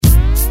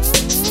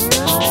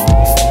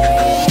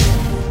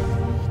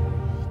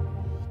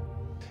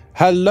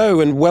Hello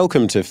and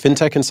welcome to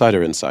FinTech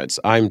Insider Insights.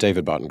 I'm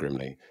David Barton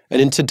Grimley.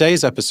 And in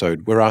today's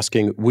episode, we're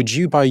asking, would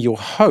you buy your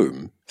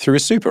home through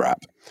a super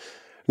app?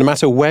 No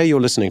matter where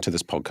you're listening to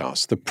this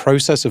podcast, the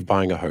process of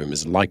buying a home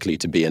is likely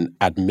to be an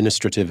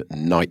administrative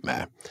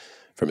nightmare.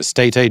 From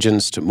estate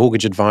agents to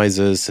mortgage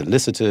advisors,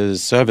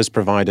 solicitors, service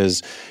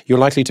providers, you're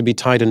likely to be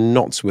tied in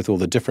knots with all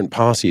the different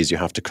parties you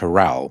have to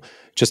corral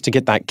just to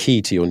get that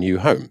key to your new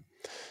home.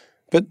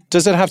 But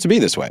does it have to be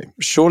this way?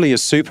 Surely a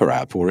super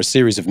app or a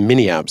series of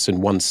mini apps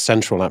in one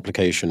central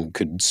application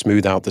could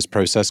smooth out this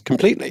process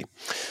completely.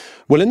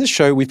 Well, in this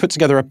show, we've put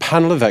together a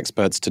panel of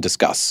experts to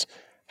discuss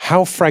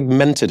how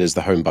fragmented is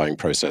the home buying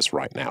process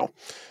right now?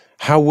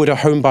 How would a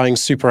home buying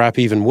super app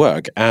even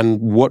work? And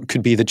what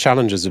could be the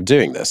challenges of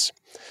doing this?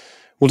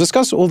 We'll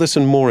discuss all this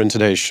and more in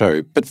today's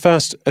show. But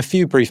first, a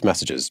few brief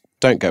messages.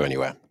 Don't go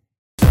anywhere.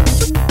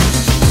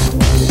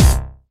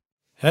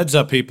 Heads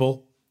up,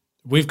 people.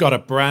 We've got a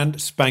brand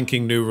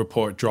spanking new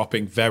report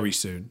dropping very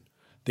soon.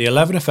 The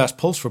 11FS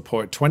Pulse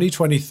Report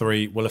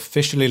 2023 will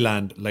officially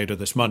land later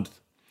this month.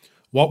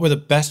 What were the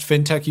best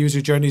fintech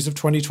user journeys of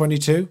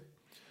 2022?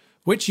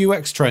 Which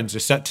UX trends are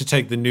set to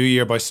take the new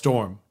year by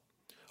storm?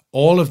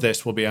 All of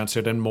this will be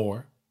answered and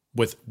more,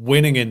 with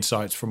winning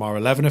insights from our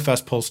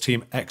 11FS Pulse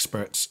team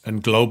experts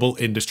and global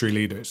industry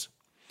leaders.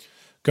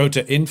 Go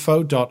to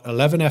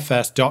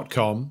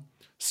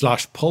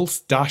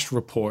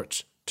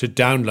info.11fs.com/pulse-report to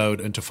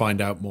download and to find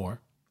out more.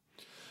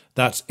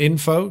 That's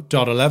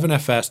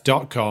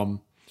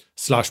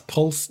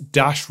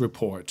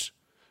info.11fs.com/pulse-report.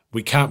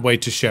 We can't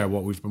wait to share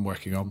what we've been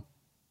working on.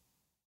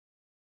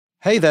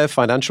 Hey there,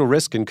 financial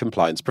risk and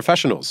compliance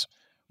professionals.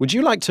 Would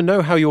you like to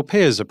know how your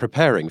peers are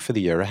preparing for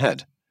the year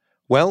ahead?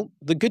 Well,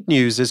 the good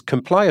news is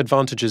Comply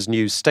Advantage's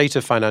new State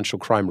of Financial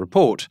Crime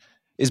report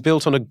is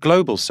built on a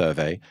global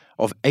survey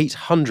of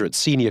 800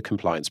 senior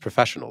compliance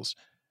professionals,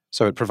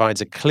 so it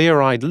provides a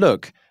clear-eyed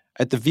look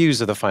at the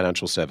views of the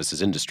financial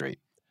services industry.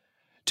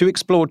 To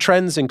explore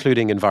trends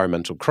including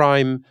environmental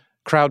crime,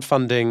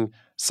 crowdfunding,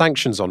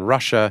 sanctions on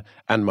Russia,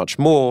 and much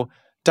more,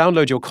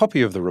 download your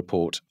copy of the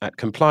report at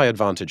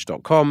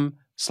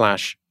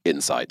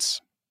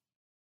complyadvantage.com/insights.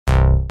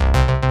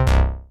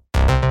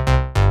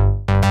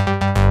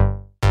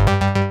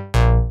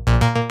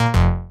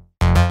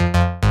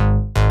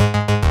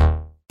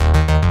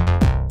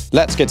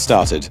 Let's get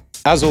started.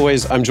 As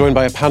always, I'm joined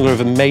by a panel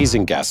of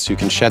amazing guests who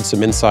can shed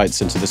some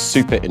insights into the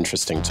super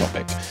interesting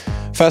topic.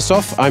 First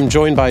off, I'm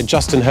joined by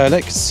Justin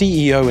Herlick,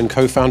 CEO and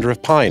co-founder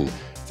of Pine.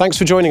 Thanks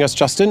for joining us,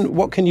 Justin.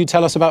 What can you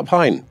tell us about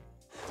Pine?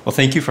 Well,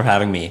 thank you for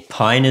having me.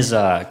 Pine is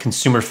a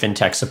consumer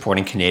fintech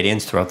supporting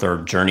Canadians throughout their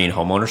journey in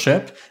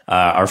homeownership.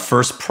 Our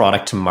first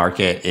product to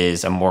market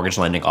is a mortgage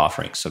lending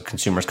offering. So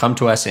consumers come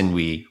to us and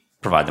we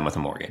provide them with a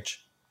mortgage.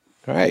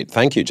 Great.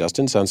 Thank you,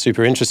 Justin. Sounds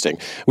super interesting.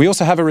 We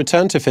also have a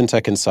return to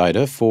FinTech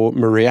Insider for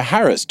Maria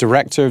Harris,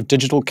 Director of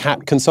Digital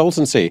Cat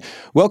Consultancy.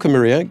 Welcome,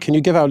 Maria. Can you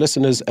give our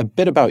listeners a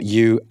bit about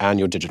you and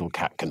your Digital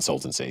Cat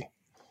Consultancy?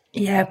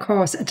 Yeah, of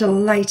course.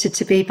 Delighted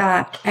to be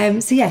back.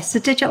 So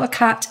Digital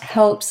Cat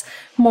helps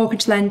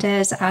mortgage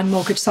lenders and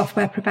mortgage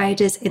software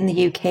providers in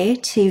the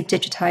UK to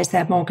digitise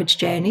their mortgage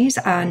journeys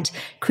and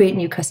create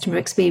new customer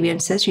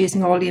experiences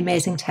using all the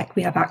amazing tech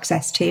we have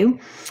access to.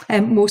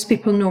 Most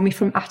people know me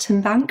from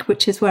Atom Bank,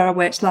 which is where I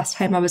worked last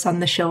time I was on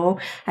the show,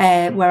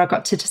 where I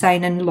got to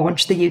design and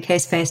launch the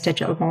UK's first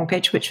digital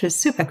mortgage, which was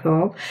super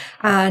cool.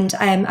 And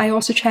I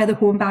also chair the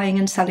Home Buying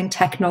and Selling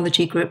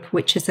Technology Group,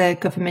 which is a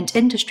government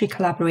industry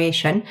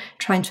collaboration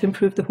trying to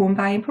improve the home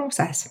buying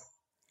process.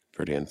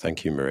 Brilliant.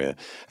 Thank you, Maria.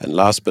 And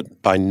last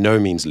but by no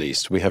means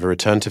least, we have a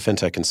return to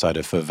FinTech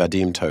Insider for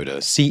Vadim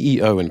Toda,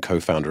 CEO and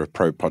co-founder of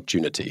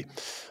Proportunity.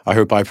 I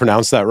hope I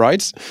pronounced that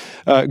right.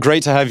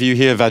 Great to have you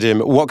here,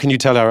 Vadim. What can you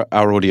tell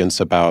our audience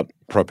about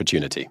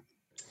Proportunity?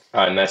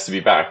 Nice to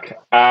be back.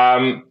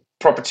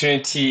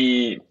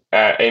 Proportunity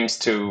aims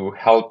to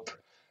help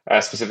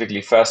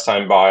specifically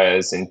first-time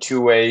buyers in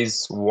two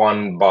ways.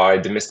 One, by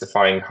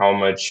demystifying how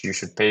much you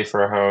should pay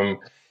for a home,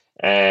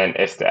 and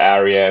if the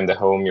area and the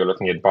home you're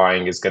looking at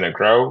buying is going to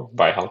grow,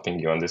 by helping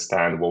you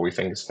understand what we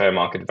think is fair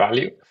market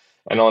value.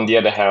 And on the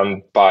other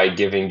hand, by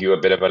giving you a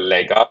bit of a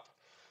leg up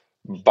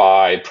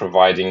by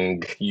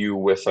providing you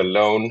with a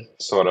loan,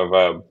 sort of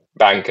a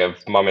bank of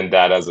mom and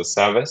dad as a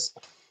service.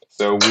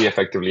 So we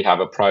effectively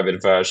have a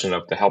private version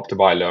of the Help to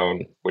Buy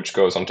loan, which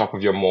goes on top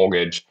of your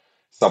mortgage,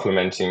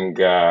 supplementing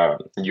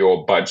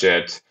your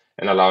budget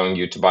and allowing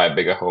you to buy a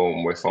bigger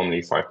home with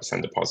only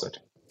 5% deposit.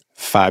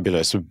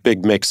 Fabulous. A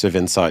big mix of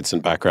insights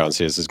and backgrounds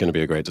here. This is going to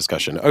be a great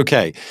discussion.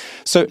 Okay,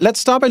 so let's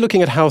start by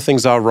looking at how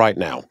things are right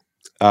now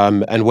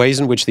and ways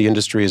in which the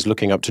industry is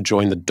looking up to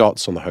join the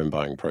dots on the home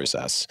buying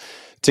process.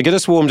 To get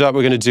us warmed up,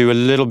 we're going to do a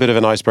little bit of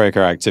an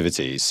icebreaker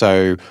activity.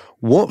 So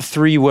what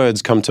three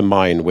words come to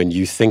mind when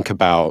you think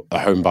about the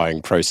home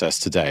buying process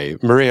today?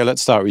 Maria,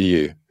 let's start with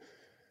you.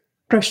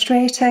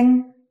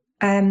 Frustrating,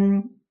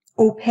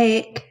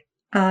 opaque,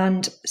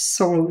 and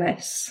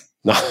soulless.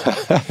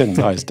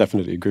 Nice,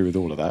 definitely agree with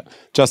all of that.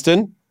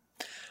 Justin?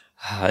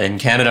 In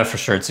Canada, for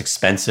sure, it's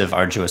expensive,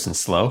 arduous, and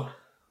slow.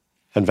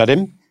 And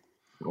Vadim?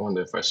 I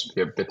wonder if I should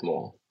be a bit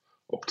more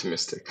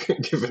optimistic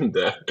given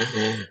the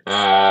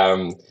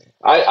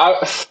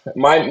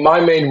my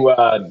main word.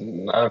 I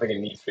don't think I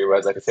need 3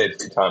 words. I can say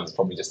it 3 times.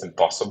 Probably just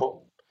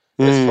impossible.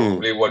 It's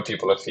probably what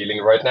people are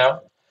feeling right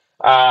now.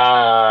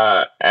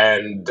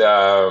 And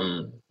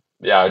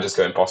yeah, I just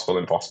go impossible,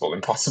 impossible,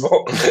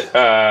 impossible.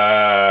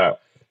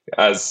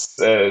 As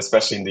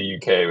especially in the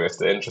UK with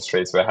the interest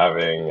rates we're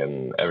having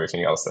and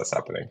everything else that's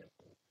happening.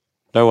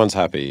 No one's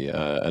happy,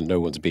 and no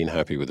one's been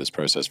happy with this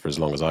process for as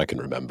long as I can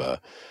remember.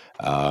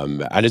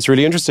 And it's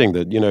really interesting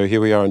that,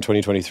 here we are in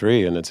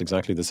 2023, and it's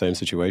exactly the same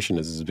situation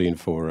as it's been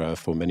for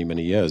many,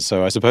 many years.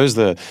 So I suppose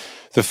the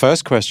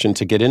first question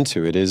to get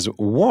into it is,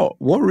 what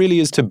really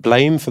is to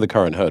blame for the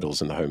current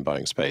hurdles in the home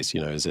buying space?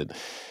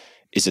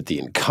 Is it the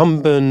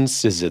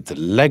incumbents? Is it the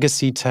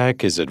legacy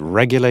tech? Is it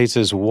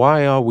regulators?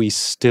 Why are we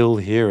still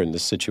here in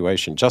this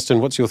situation?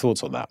 Justin, what's your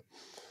thoughts on that?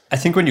 I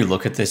think when you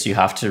look at this, you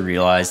have to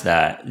realize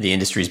that the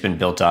industry's been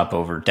built up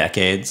over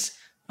decades,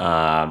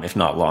 if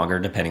not longer,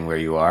 depending where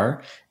you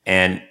are.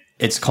 And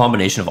it's a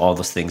combination of all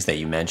those things that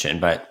you mentioned.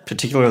 But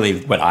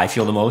particularly what I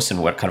feel the most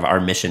and what kind of our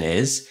mission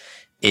is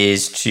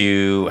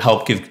to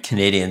help give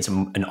Canadians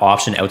an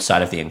option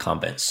outside of the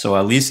incumbents. So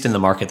at least in the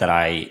market that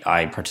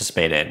I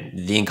participate in,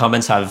 the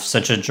incumbents have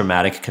such a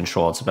dramatic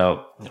control. It's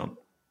about,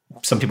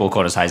 some people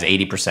quote as high as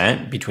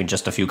 80% between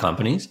just a few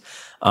companies.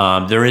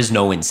 There is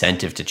no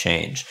incentive to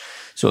change.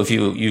 So if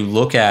you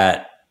look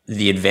at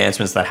the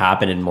advancements that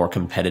happen in more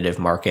competitive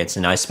markets,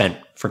 and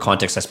for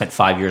context, I spent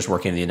 5 years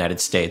working in the United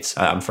States.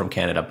 I'm from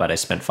Canada, but I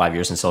spent 5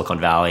 years in Silicon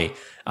Valley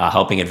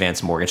helping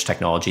advance mortgage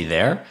technology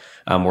there,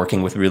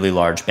 working with really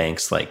large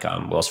banks like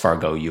Wells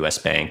Fargo, US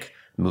Bank,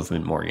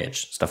 Movement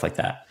Mortgage, stuff like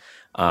that.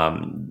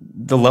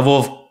 The level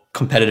of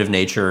competitive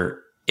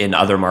nature in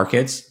other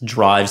markets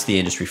drives the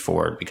industry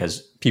forward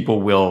because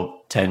people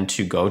will tend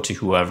to go to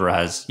whoever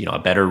has a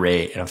better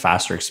rate and a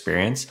faster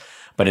experience.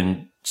 But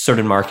in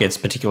certain markets,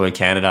 particularly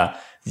Canada,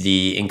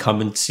 the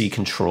incumbency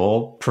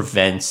control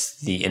prevents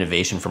the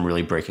innovation from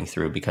really breaking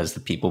through because the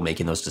people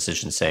making those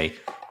decisions say,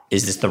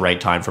 is this the right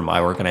time for my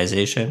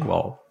organization?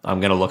 Well, I'm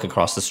going to look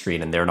across the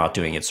street and they're not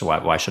doing it, so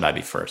why should I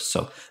be first?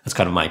 So that's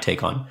kind of my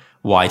take on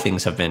why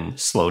things have been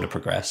slow to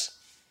progress.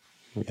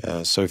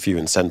 Yeah, so few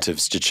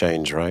incentives to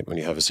change, right, when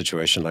you have a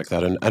situation like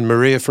that. And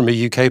Maria, from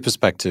a UK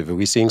perspective, are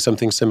we seeing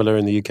something similar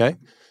in the UK?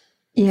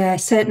 Yeah,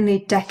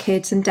 certainly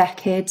decades and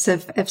decades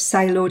of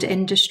siloed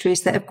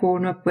industries that have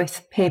grown up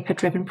with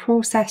paper-driven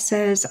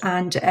processes,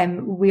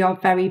 and we are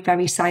very,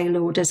 very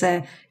siloed as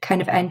a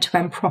kind of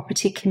end-to-end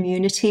property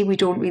community. We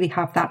don't really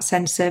have that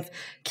sense of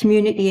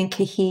community and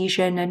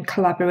cohesion and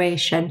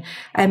collaboration,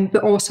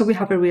 but also we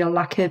have a real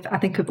lack of, I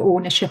think, of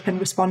ownership and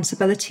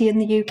responsibility in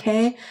the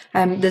UK.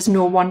 There's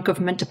no one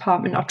government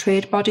department or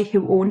trade body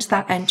who owns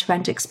that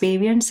end-to-end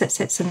experience. It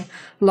sits in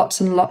lots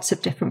and lots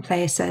of different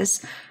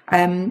places.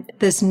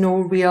 There's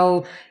no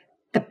real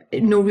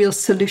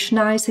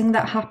solutionizing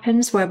that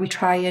happens where we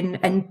try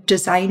and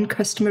design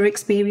customer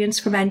experience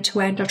from end to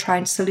end or try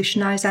and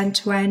solutionize end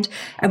to end.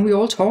 And we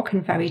all talk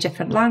in very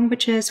different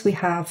languages. We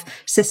have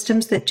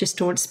systems that just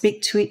don't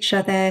speak to each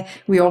other.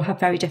 We all have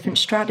very different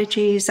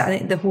strategies. I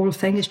think the whole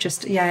thing is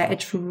just,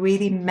 it's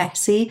really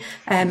messy.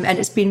 And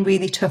it's been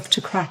really tough to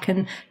crack,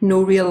 and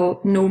no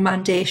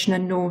mandation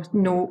and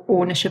no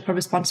ownership or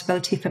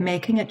responsibility for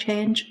making a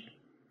change.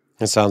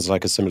 It sounds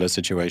like a similar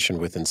situation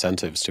with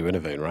incentives to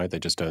innovate, right? They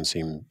just don't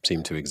seem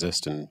to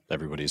exist, and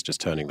everybody's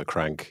just turning the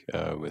crank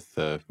with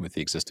the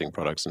existing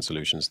products and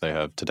solutions they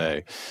have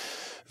today.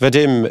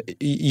 Vadim,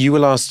 you were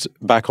last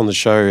back on the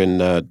show in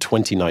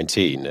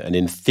 2019, and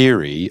in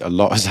theory, a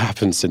lot has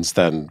happened since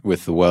then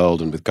with the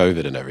world and with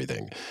COVID and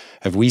everything.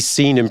 Have we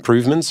seen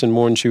improvements in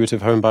more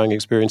intuitive home buying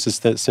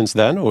experiences since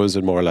then, or is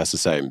it more or less the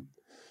same?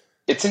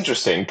 It's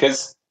interesting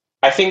because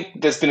I think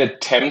there's been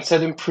attempts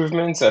at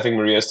improvements. I think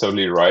Maria's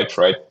totally right?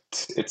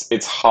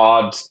 It's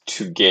hard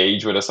to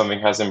gauge whether something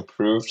has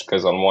improved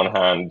because on one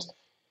hand,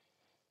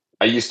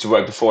 I used to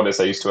work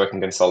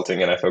in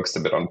consulting and I focused a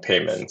bit on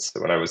payments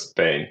when I was in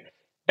Spain.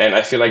 And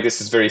I feel like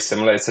this is very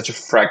similar. It's such a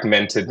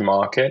fragmented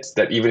market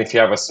that even if you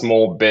have a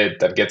small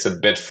bit that gets a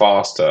bit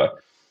faster,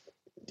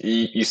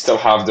 you still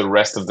have the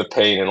rest of the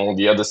pain and all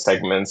the other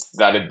segments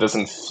that it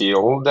doesn't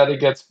feel that it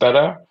gets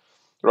better.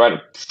 Right?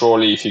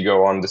 Surely if you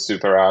go on the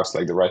super apps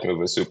like the Rightmove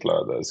or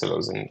Zoopla, the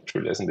Zillows and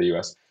Trulias in the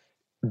US,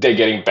 they're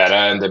getting better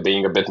and they're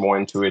being a bit more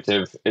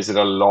intuitive. Is it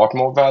a lot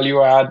more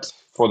value add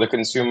for the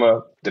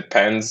consumer?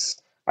 Depends.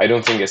 I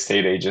don't think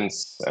estate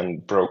agents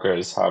and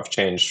brokers have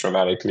changed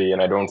dramatically,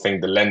 and I don't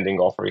think the lending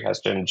offering has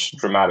changed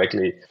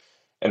dramatically.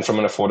 And from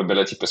an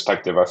affordability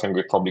perspective, I think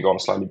we've probably gone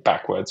slightly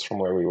backwards from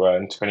where we were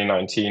in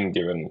 2019,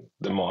 given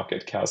the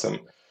market chasm.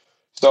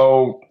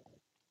 So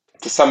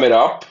to sum it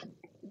up,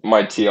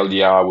 my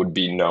TLDR would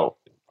be no,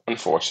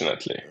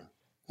 unfortunately.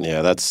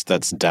 Yeah, that's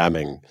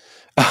damning.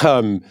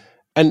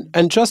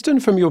 And Justin,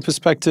 from your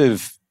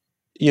perspective,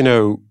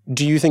 do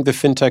you think the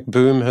fintech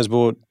boom has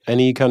brought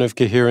any kind of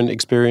coherent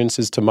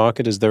experiences to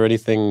market? Is there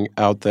anything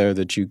out there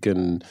that you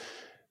can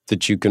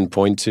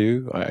point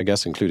to? I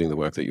guess including the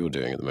work that you're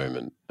doing at the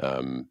moment,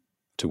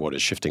 to what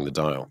is shifting the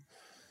dial?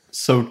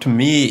 So to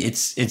me,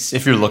 it's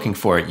if you're looking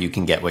for it, you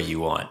can get what you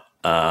want.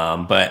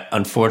 But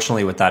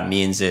unfortunately, what that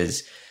means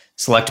is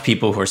select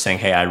people who are saying,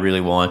 "Hey, I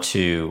really want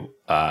to,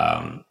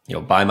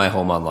 buy my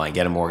home online,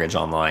 get a mortgage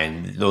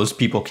online." Those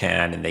people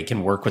can, and they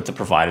can work with the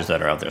providers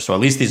that are out there. So at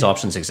least these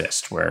options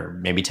exist, where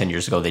maybe 10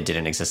 years ago they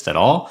didn't exist at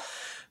all.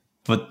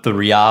 But the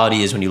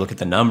reality is, when you look at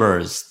the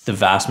numbers, the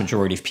vast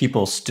majority of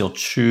people still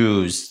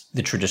choose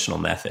the traditional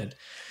method.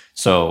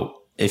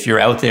 So if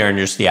you're out there and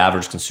you're just the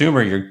average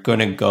consumer, you're going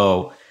to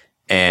go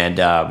and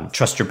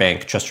trust your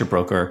bank, trust your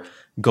broker,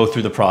 go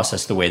through the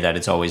process the way that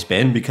it's always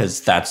been,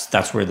 because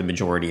that's where the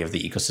majority of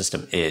the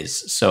ecosystem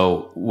is.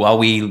 So while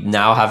we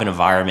now have an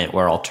environment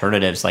where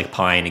alternatives like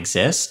Pine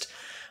exist,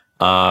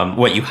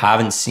 what you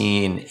haven't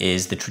seen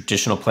is the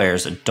traditional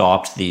players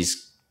adopt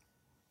these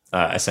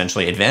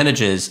essentially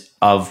advantages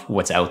of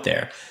what's out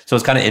there. So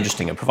it's kind of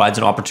interesting. It provides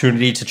an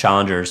opportunity to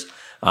challengers,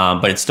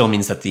 but it still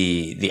means that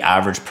the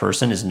average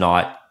person is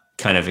not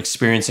kind of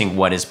experiencing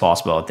what is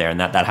possible out there. And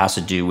that has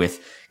to do with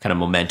kind of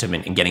momentum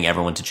and getting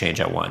everyone to change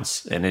at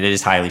once. And it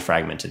is highly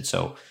fragmented.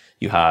 So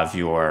you have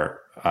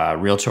your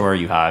realtor,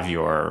 you have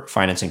your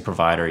financing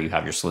provider, you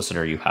have your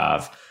solicitor, you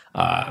have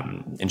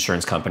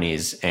insurance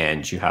companies,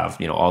 and you have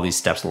all these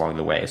steps along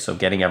the way. So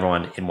getting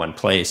everyone in one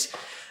place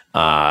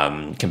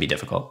can be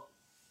difficult.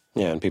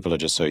 Yeah, and people are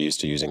just so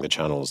used to using the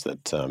channels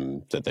that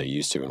they're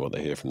used to and what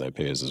they hear from their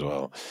peers as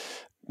well.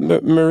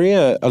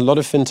 Maria, a lot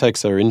of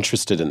fintechs are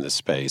interested in this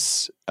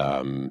space,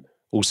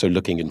 also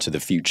looking into the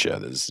future.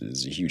 There's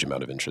a huge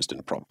amount of interest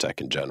in prop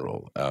tech in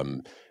general.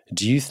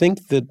 Do you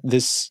think that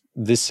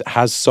this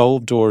has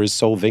solved or is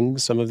solving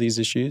some of these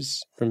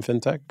issues from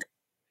fintech?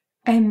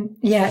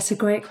 Yeah, it's a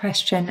great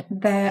question.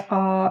 There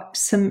are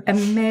some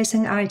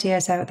amazing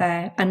ideas out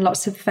there and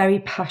lots of very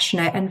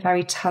passionate and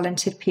very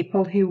talented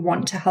people who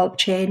want to help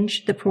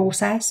change the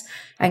process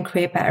and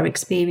create better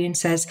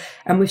experiences.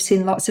 And we've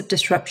seen lots of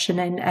disruption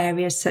in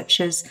areas such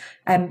as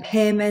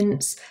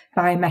payments,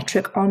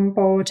 biometric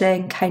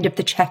onboarding, kind of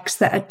the checks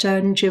that are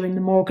done during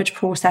the mortgage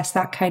process,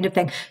 that kind of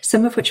thing.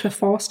 Some of which were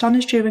forced on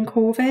us during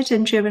COVID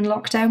and during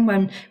lockdown,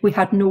 when we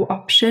had no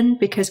option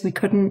because we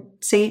couldn't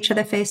see each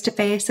other face to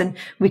face and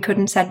we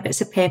couldn't send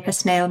bits of paper,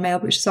 snail mail,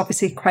 which is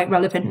obviously quite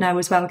relevant now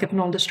as well, given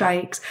all the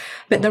strikes.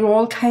 But they're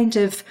all kind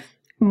of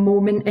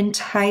moment in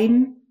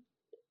time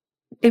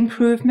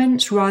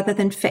improvements rather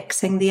than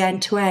fixing the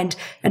end to end.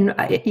 And,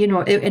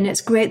 and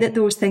it's great that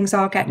those things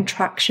are getting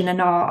traction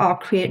and are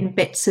creating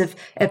bits of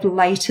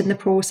light in the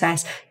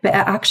process, but it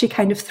actually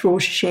kind of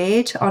throws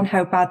shade on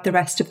how bad the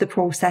rest of the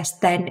process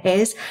then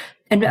is.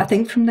 And I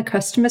think from the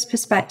customer's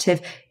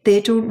perspective,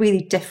 they don't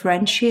really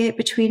differentiate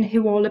between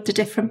who all of the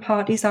different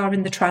parties are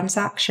in the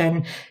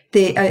transaction.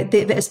 They,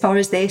 as far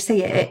as they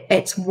see it,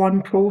 it's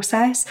one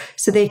process.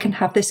 So they can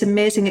have this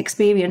amazing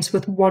experience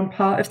with one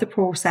part of the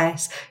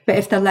process. But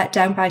if they're let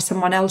down by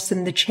someone else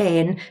in the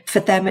chain, for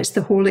them, it's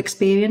the whole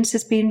experience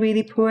has been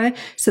really poor.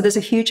 So there's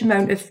a huge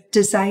amount of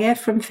desire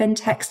from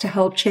fintechs to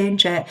help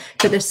change it.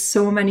 But there's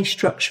so many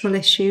structural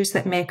issues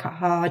that make it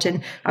hard.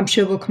 And I'm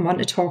sure we'll come on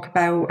to talk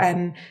about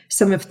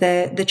some of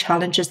the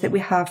challenges that we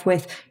have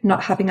with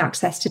not having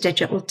access to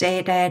digital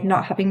data,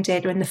 not having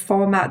data in the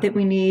format that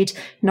we need,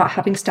 not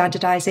having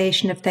standardization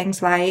of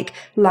things like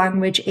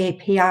language,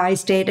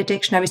 APIs, data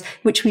dictionaries,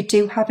 which we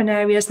do have in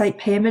areas like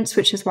payments,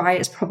 which is why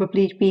it's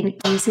probably been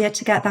easier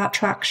to get that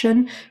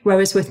traction.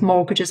 Whereas with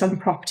mortgages and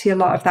property, a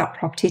lot of that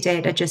property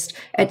data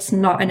it's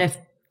not in a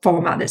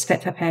format that's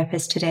fit for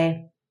purpose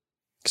today.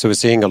 So we're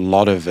seeing a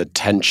lot of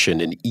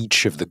attention in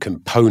each of the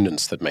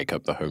components that make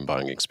up the home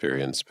buying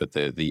experience, but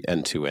the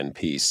end-to-end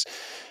piece,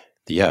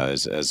 yeah,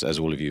 as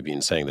all of you have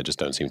been saying, there just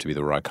don't seem to be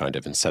the right kind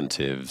of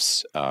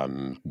incentives,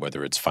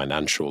 whether it's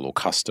financial or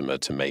customer,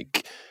 to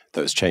make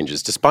those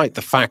changes, despite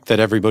the fact that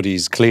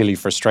everybody's clearly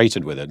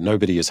frustrated with it.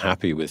 Nobody is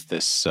happy with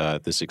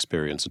this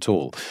experience at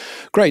all.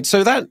 Great.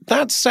 So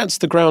that sets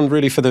the ground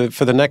really for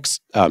the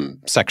next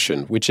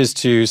section, which is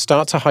to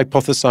start to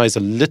hypothesize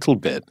a little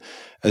bit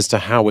as to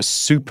how a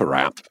super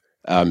app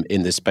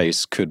in this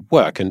space could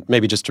work. And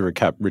maybe just to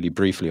recap really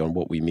briefly on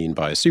what we mean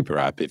by a super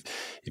app,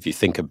 if you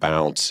think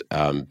about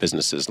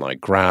businesses like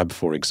Grab,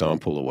 for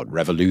example, or what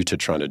Revolut are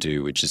trying to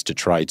do, which is to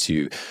try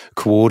to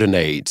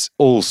coordinate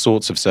all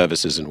sorts of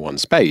services in one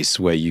space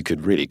where you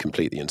could really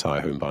complete the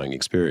entire home buying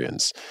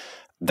experience.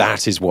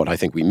 That is what I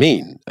think we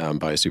mean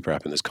by a super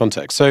app in this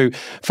context. So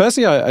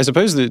firstly, I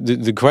suppose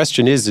the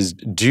question is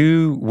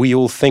do we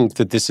all think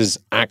that this is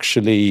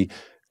actually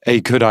a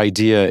good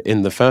idea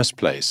in the first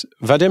place?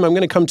 Vadim, I'm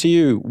going to come to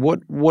you.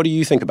 What do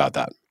you think about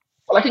that?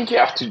 Well, I think you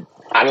have to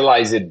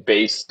analyze it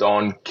based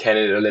on, can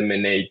it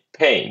eliminate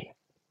pain,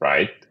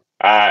 right?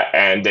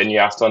 And then you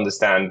have to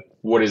understand,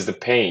 what is the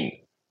pain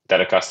that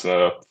a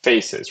customer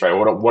faces, right?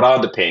 What are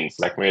the pains,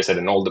 like Maria said,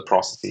 in all the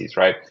processes,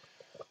 right?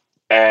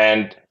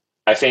 And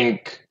I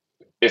think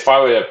if I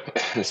were,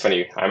 it's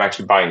funny, I'm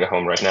actually buying a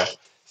home right now.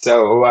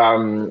 So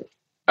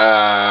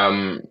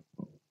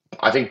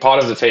I think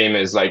part of the fame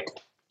is like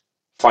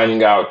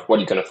finding out what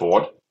you can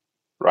afford,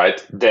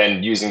 right?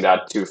 Then using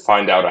that to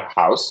find out a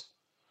house.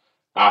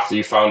 After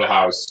you found a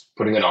house,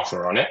 putting an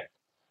offer on it.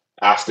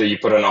 after you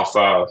put an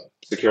offer,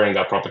 securing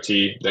that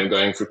property, then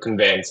going through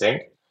conveyancing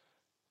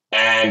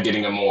and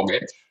getting a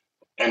mortgage,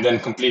 and then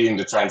completing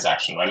the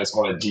transaction, right? Let's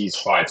call it these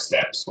 5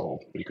 steps, or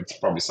you could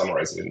probably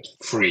summarize it into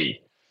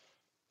 3.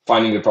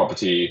 Finding the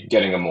property,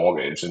 getting a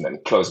mortgage, and then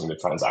closing the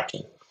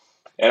transaction.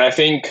 And I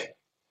think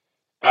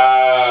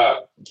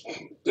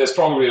there's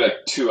probably like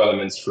 2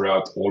 elements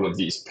throughout all of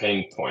these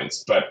pain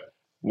points, but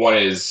one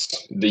is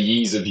the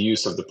ease of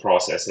use of the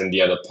process, and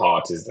the other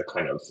part is the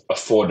kind of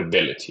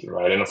affordability,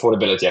 right? And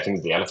affordability, I think,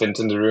 is the elephant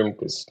in the room,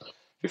 because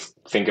if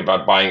you think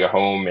about buying a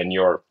home and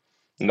you're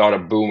not a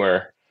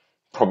boomer,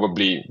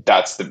 probably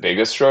that's the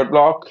biggest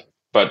roadblock.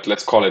 But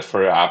let's call it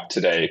for your app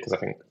today, because I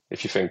think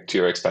if you think to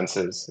your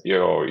expenses,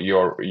 your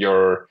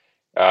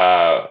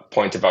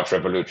point about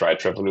Revolut, right?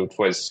 Revolut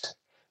was,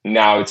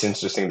 now it's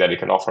interesting that it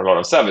can offer a lot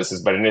of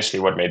services, but initially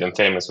what made them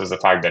famous was the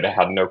fact that it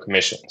had no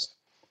commissions,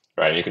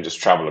 right? You can just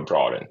travel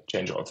abroad and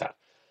change all of that.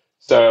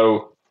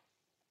 So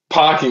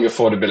parking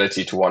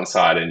affordability to one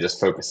side and just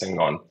focusing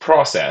on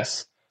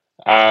process,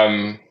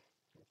 I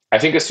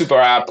think a super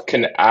app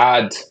can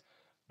add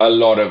a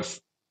lot of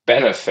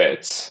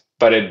benefits,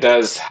 but it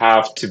does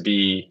have to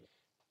be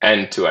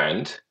end to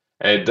end,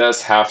 and it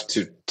does have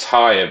to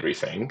tie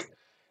everything.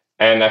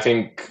 And I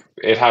think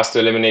it has to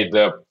eliminate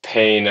the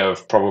pain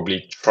of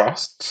probably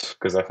trust,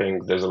 because I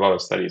think there's a lot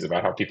of studies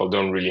about how people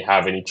don't really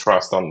have any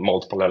trust on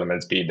multiple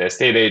elements, be it the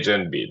estate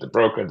agent, be it the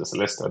broker, the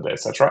solicitor,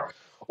 etc.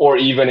 Or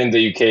even in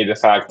the UK, the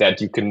fact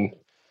that you can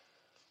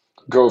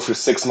go through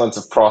 6 months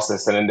of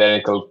process and then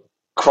it'll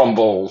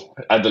crumble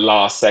at the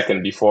last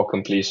second before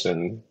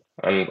completion.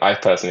 And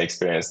I've personally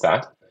experienced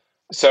that.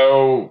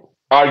 So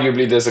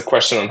arguably, there's a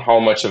question on how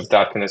much of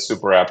that can a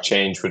super app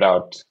change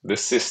without the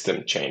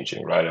system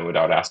changing, right? And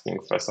without asking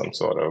for some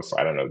sort of,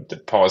 I don't know,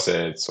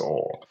 deposits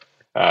or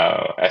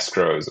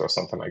escrows or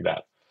something like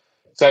that.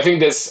 So I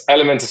think there's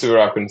elements a super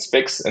app can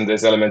fix, and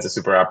there's elements a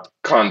super app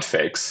can't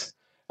fix.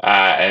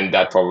 And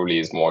that probably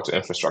is more to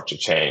infrastructure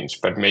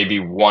change. But maybe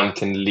one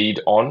can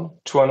lead on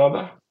to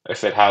another.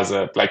 If it has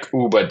a, like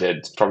Uber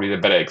did, probably the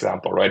better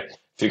example, right?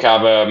 If you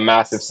have a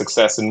massive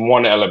success in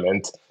one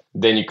element,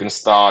 then you can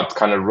start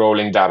kind of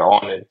rolling that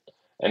on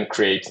and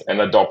create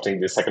and adopting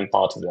the second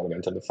part of the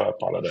element and the third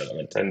part of the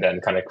element, and then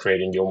kind of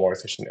creating your more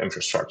efficient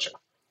infrastructure.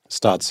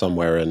 Start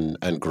somewhere and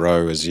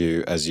grow, as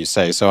you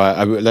say. So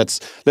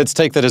let's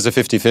take that as a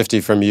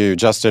 50-50 from you,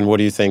 Justin. What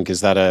do you think?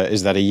 Is that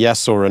a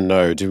yes or a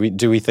no?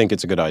 Do we think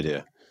it's a good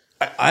idea?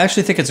 I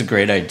actually think it's a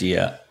great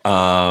idea,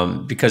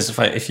 because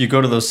if you go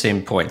to those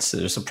same points,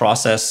 there's a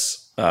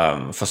process,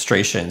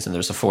 frustrations, and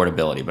there's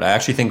affordability. But I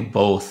actually think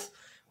both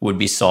would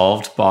be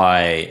solved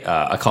by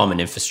a common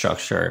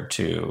infrastructure,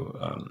 to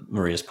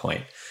Maria's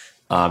point.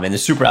 And the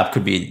super app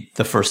could be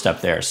the first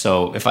step there.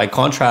 So if I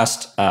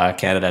contrast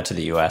Canada to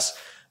the US,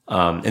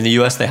 in the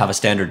US, they have a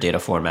standard data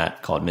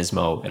format called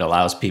MISMO. It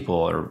allows people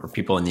or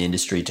people in the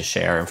industry to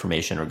share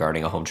information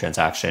regarding a home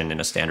transaction in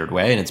a standard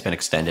way. And it's been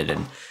extended,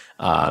 and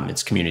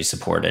it's community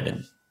supported,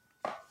 and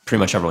pretty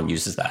much everyone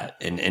uses that.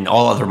 In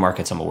all other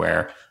markets I'm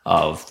aware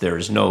of,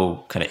 there's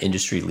no kind of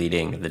industry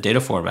leading the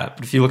data format.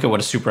 But if you look at what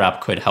a super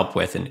app could help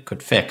with and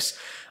could fix,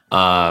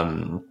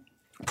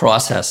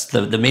 process,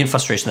 the main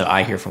frustration that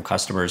I hear from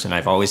customers, and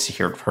I've always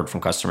heard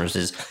from customers,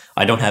 is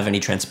I don't have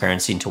any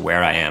transparency into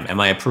where I am. Am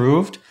I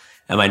approved?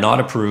 Am I not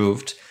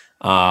approved?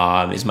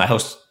 Is my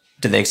host,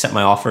 did they accept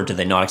my offer? Did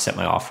they not accept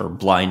my offer?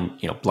 Blind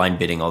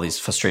bidding, all these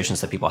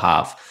frustrations that people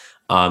have.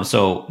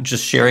 So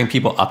just sharing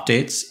people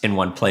updates in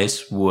one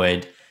place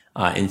would,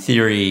 in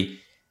theory,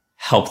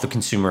 help the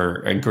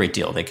consumer a great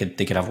deal. They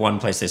could have one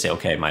place. They say,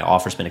 okay, my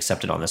offer's been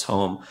accepted on this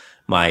home.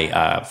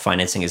 My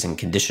financing is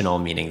conditional,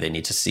 meaning they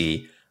need to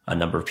see a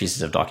number of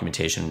pieces of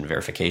documentation and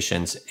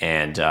verifications,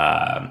 and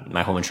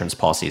my home insurance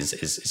policy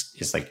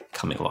is like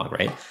coming along,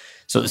 right?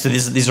 So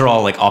these are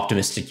all like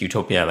optimistic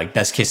utopia, like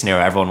best case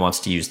scenario. Everyone wants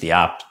to use the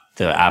app.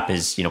 The app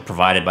is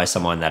provided by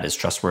someone that is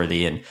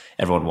trustworthy and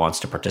everyone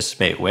wants to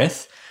participate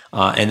with.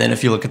 And then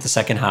if you look at the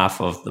second half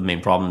of the main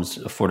problems,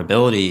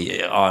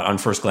 affordability, on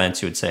first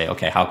glance, you would say,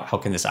 okay, how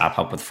can this app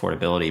help with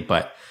affordability?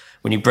 But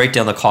when you break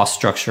down the cost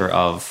structure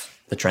of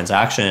the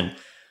transaction,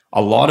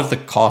 a lot of the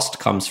cost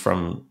comes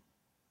from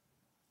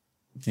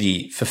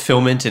the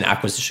fulfillment and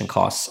acquisition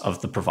costs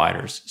of the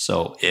providers.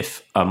 So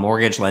if a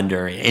mortgage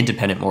lender, an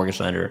independent mortgage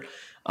lender,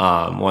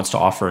 wants to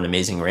offer an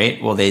amazing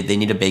rate, well, they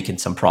need to bake in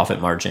some profit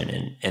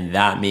margin. And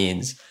that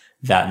means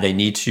that they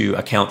need to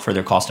account for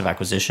their cost of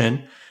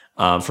acquisition.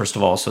 First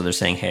of all, so they're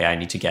saying, hey, I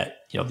need to get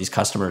these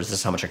customers. This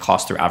is how much it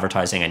costs through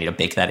advertising. I need to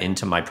bake that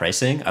into my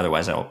pricing.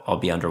 Otherwise, I'll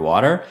be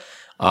underwater.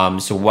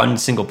 So one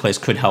single place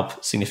could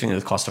help significantly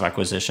with cost of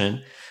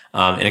acquisition.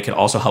 And it could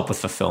also help with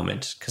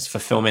fulfillment, because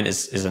fulfillment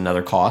is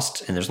another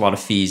cost. And there's a lot of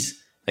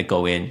fees that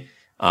go in.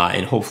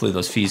 And hopefully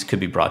those fees could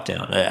be brought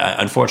down.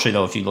 Unfortunately,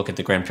 though, if you look at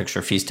the grand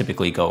picture, fees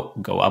typically go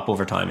up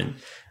over time, and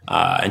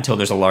until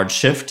there's a large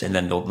shift, and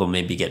then they'll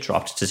maybe get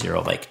dropped to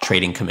zero, like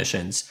trading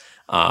commissions.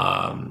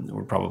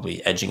 Were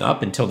probably edging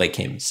up until they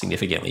came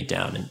significantly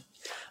down.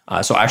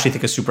 And so I actually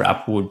think a super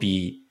app would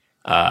be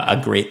a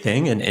great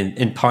thing.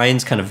 And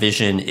Pine's kind of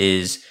vision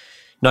is,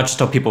 not just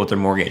help people with their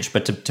mortgage,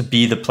 but to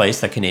be the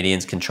place that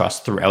Canadians can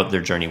trust throughout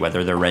their journey,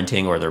 whether they're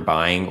renting or they're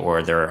buying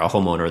or they're a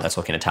homeowner that's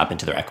looking to tap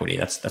into their equity.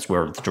 That's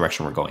where the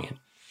direction we're going in.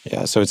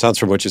 Yeah, so it sounds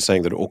from what you're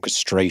saying that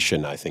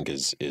orchestration, I think,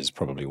 is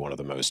probably one of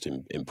the most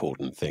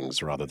important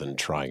things, rather than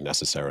trying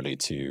necessarily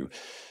to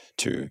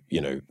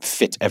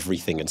fit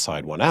everything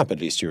inside one app. At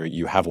least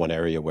you have one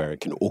area where it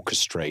can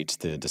orchestrate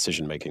the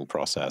decision-making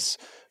process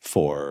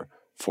for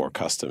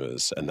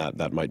customers, and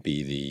that might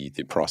be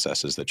the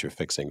processes that you're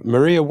fixing.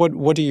 Maria,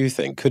 what do you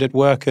think? Could it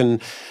work?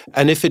 And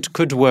if it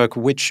could work,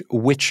 which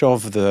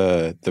of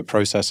the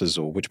processes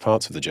or which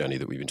parts of the journey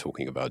that we've been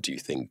talking about do you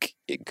think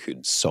it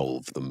could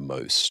solve the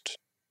most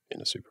in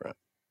a super app?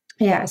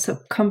 Yeah, so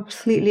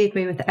completely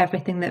agree with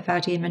everything that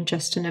Vadim and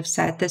Justin have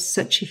said. There's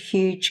such a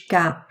huge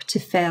gap to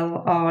fill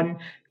on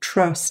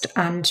trust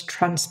and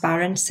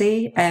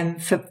transparency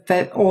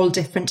for all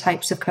different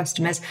types of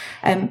customers.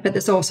 But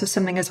there's also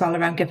something as well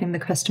around giving the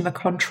customer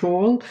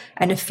control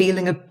and a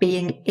feeling of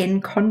being in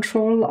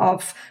control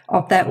of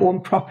their own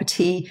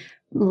property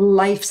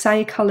life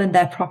cycle and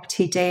their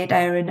property data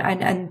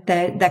and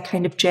their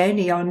kind of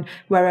journey on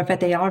wherever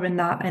they are in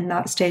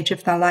that stage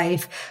of their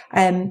life.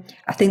 I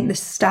think the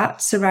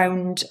stats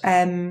around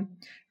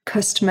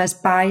customers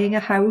buying a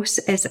house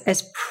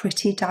is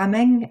pretty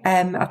damning.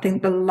 I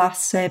think the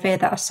last survey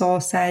that I saw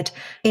said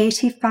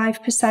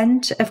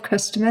 85% of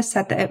customers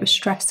said that it was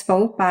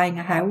stressful buying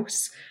a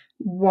house.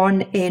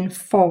 1 in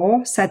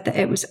 4 said that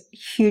it was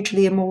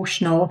hugely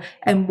emotional,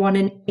 and 1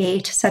 in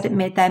 8 said it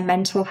made their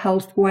mental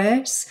health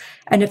worse.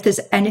 And if there's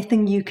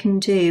anything you can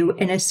do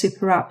in a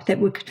super app that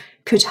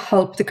could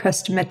help the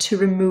customer to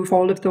remove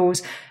all of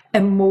those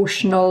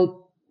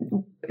emotional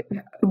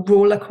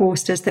roller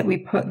coasters that we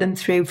put them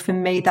through, for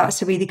me,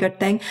 that's a really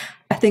good thing.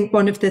 I think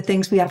one of the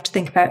things we have to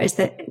think about is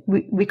that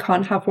we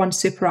can't have one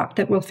super app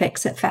that will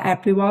fix it for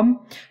everyone,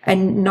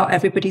 and not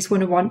everybody's going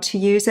to want to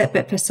use it,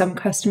 but for some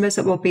customers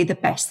it will be the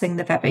best thing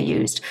they've ever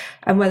used.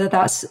 And whether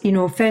that's,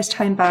 first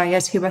time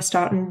buyers who are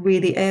starting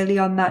really early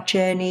on that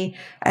journey,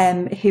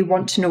 who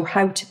want to know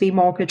how to be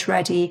mortgage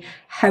ready,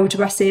 how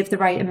do I save the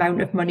right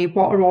amount of money,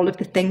 what are all of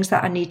the things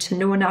that I need to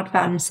know in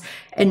advance,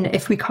 and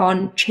if we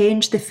can't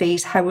change the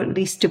fees, how at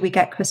least do we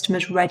get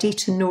customers ready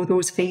to know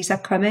those fees are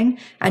coming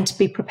and to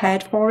be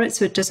prepared for it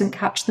so it doesn't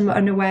catch them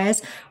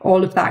unawares.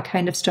 All of that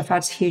kind of stuff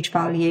adds huge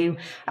value.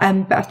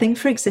 But I think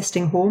for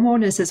existing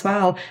homeowners as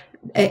well,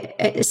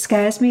 it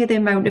scares me the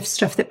amount of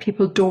stuff that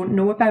people don't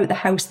know about the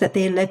house that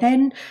they live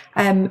in.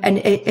 And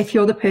if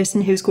you're the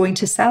person who's going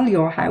to sell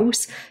your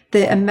house,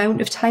 the amount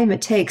of time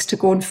it takes to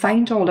go and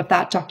find all of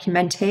that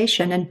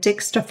documentation and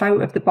dig stuff out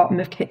of the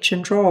bottom of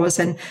kitchen drawers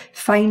and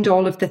find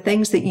all of the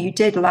things that you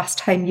did last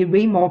time you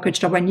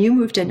remortgaged or when you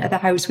moved into the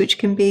house, which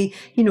can be,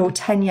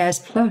 10 years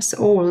plus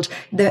old,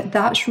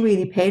 that's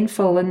really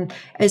painful. And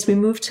as we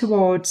move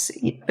towards,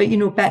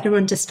 better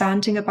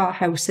understanding about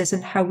houses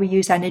and how we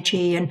use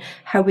energy and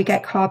how we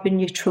get carbon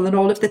neutral and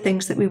all of the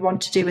things that we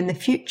want to do in the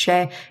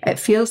future, it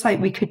feels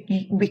like we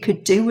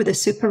could do with a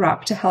super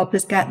app to help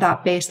us get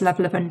that base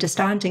level of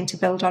understanding to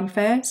build on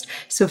first.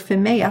 So for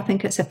me, I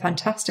think it's a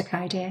fantastic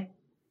idea.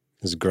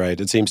 It's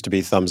great. It seems to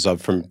be thumbs up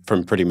from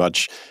pretty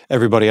much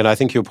everybody. And I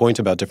think your point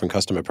about different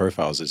customer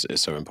profiles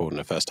is so important.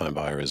 A first-time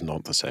buyer is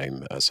not the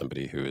same as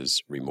somebody who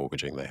is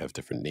remortgaging. They have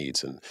different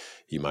needs, and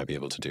you might be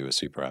able to do a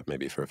super app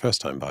maybe for a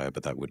first-time buyer,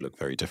 but that would look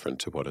very different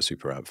to what a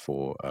super app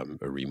for a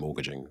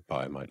remortgaging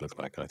buyer might look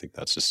like. And I think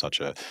that's just such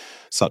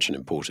an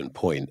important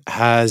point.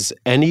 Has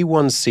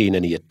anyone seen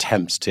any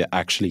attempts to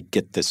actually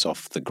get this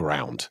off the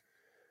ground?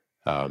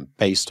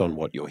 Based on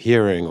what you're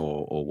hearing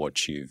or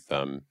what you've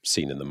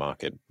seen in the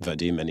market.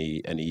 Vadim,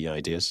 any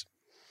ideas?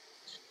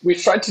 We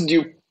tried to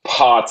do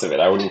parts of it.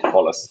 I wouldn't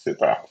call us a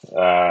super app,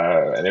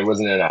 and it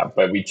wasn't an app,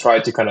 but we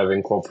tried to kind of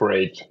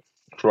incorporate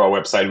through our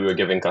website. We were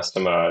giving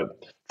customer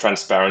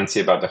transparency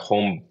about the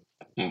home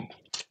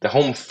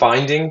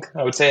finding,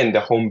 I would say, and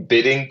the home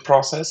bidding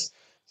process.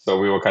 So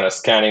we were kind of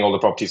scanning all the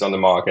properties on the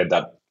market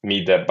that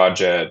meet their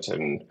budget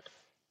and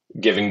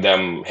giving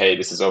them, hey,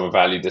 this is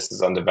overvalued, this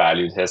is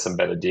undervalued, here's some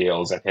better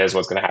deals, and here's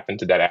what's going to happen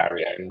to that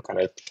area, and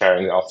kind of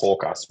sharing our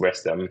forecast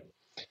with them.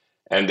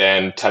 And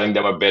then telling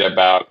them a bit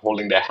about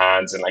holding their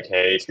hands and like,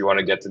 hey, if you want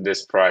to get to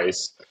this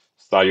price,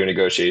 start your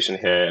negotiation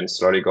here and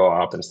slowly go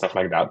up and stuff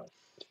like that.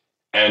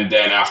 And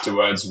then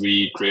afterwards,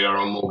 we create our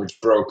own mortgage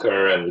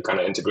broker, and we kind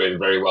of integrated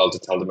very well to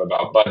tell them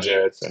about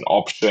budgets and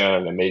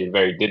option, and made it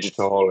very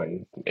digital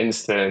and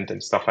instant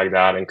and stuff like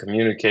that, and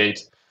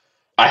communicate.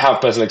 I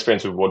have personal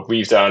experience with what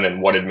we've done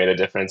and what it made a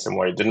difference and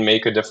what it didn't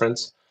make a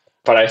difference.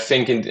 But I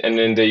think in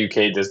the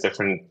UK, there's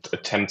different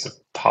attempts of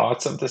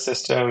parts of the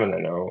system. And I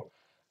know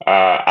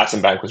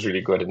Atom Bank was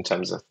really good in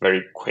terms of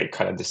very quick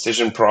kind of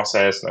decision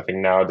process. And I think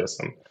now there's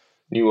some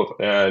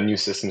new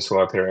systems who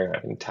are appearing. I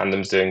think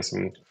Tandem's doing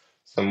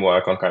some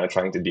work on kind of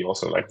trying to be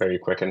also like very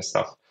quick and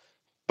stuff.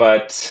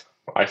 But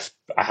I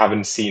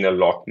haven't seen a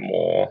lot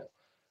more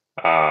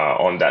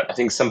on that. I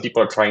think some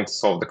people are trying to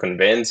solve the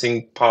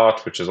conveyancing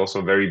part, which is also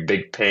a very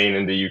big pain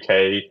in the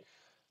UK.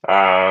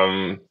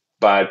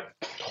 But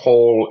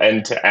whole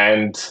end to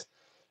end,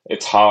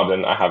 it's hard,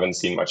 and I haven't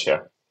seen much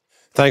here.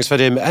 Thanks,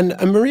 Vadim. And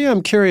Maria,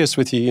 I'm curious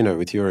with you,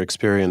 with your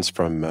experience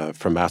from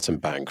Atom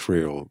Bank,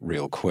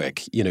 real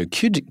quick,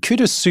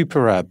 could a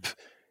super app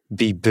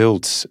be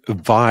built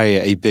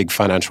via a big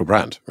financial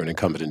brand or an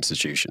incumbent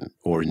institution,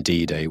 or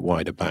indeed a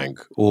wider bank?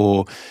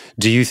 Or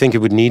do you think it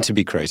would need to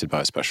be created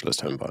by a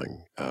specialist home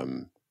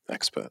buying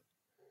expert?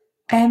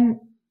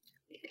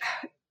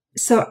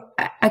 So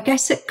I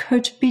guess it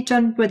could be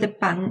done with a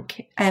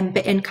bank,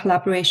 but in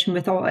collaboration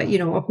with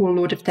a whole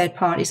load of third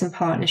parties and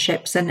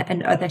partnerships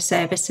and other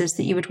services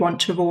that you would want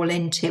to roll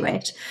into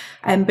it.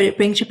 But it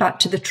brings you back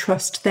to the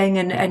trust thing,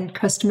 and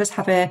customers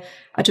have a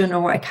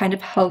kind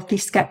of healthy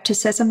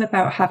skepticism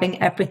about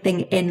having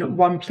everything in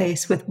one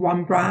place with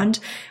one brand,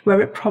 where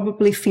it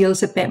probably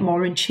feels a bit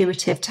more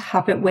intuitive to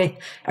have it with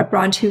a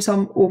brand who's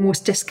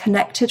almost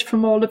disconnected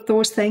from all of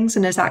those things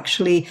and is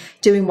actually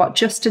doing what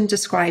Justin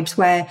describes,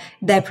 where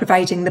they're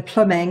providing the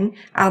plumbing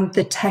and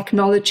the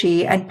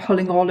technology and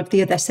pulling all of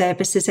the other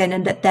services in,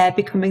 and that they're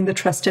becoming the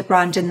trusted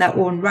brand in their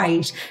own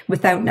right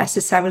without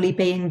necessarily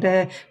being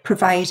the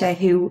provider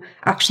who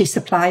actually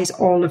supplies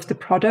all of the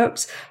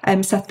products.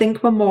 So I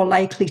think we're more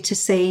likely to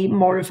see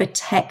more of a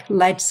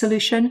tech-led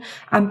solution.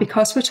 And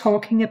because we're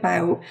talking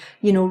about,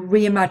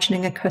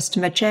 reimagining a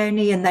customer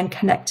journey and then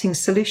connecting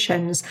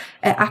solutions,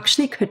 it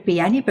actually could be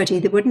anybody.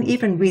 They wouldn't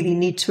even really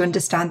need to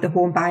understand the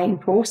home buying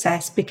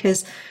process,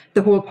 because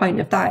the whole point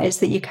of that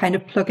is that you kind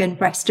of plug in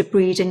best of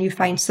breed and you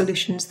find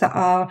solutions that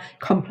are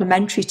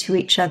complementary to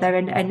each other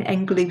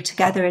and glue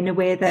together in a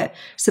way that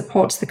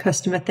supports the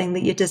customer thing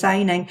that you're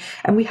designing.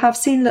 And we have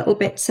seen little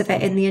bits of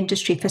it in the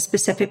industry for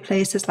specific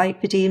places,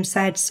 like Vadim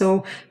said.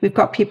 So we've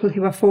got people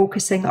who are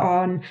focusing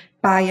on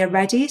buyer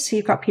ready. So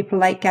you've got people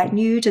like Get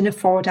Nude and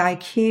Afford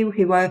IQ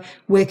who are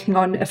working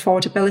on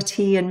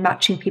affordability and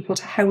matching people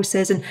to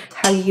houses and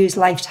how you use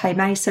lifetime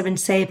ISA and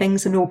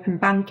savings and open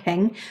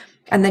banking.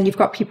 And then you've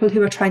got people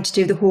who are trying to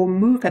do the whole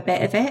move a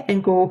bit of it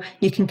and go,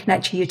 you can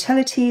connect your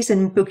utilities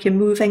and book your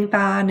moving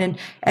van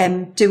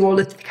and do all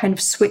of the kind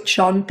of switch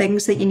on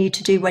things that you need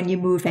to do when you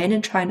move in,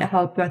 and trying to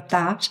help with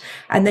that.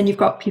 And then you've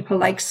got people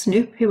like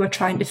Snoop who are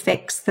trying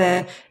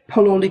to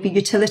pull all of your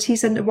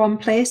utilities into one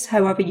place,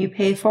 however you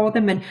pay for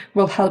them, and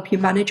will help you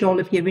manage all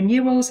of your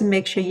renewals and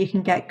make sure you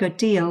can get good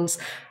deals.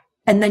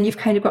 And then you've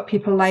kind of got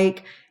people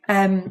like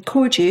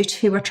Codute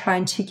who are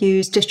trying to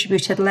use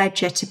distributed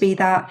ledger to be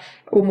that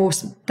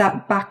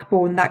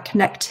backbone, that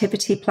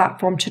connectivity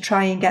platform to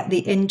try and get the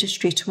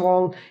industry to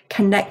all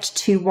connect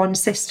to one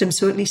system,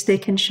 so at least they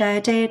can share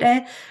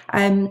data.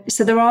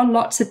 So there are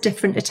lots of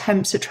different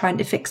attempts at trying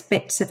to fix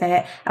bits of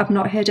it. I've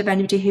not heard of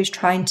anybody who's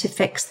trying to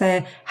fix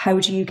the how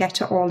do you get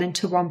it all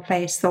into one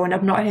place though, and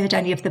I've not heard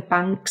any of the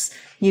banks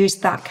use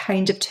that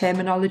kind of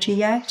terminology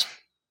yet.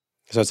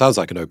 So it sounds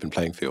like an open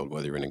playing field,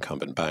 whether you're an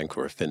incumbent bank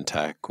or a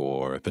fintech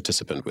or a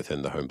participant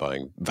within the home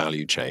buying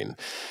value chain.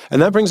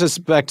 And that brings us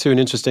back to an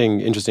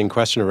interesting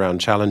question around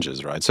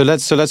challenges, right? So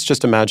let's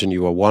just imagine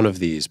you are one of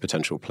these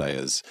potential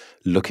players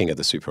looking at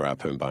the super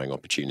app home buying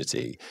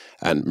opportunity.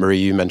 And Marie,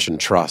 you mentioned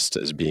trust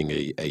as being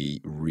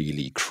a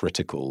really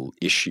critical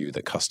issue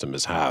that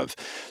customers have.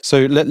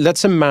 So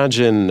let's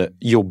imagine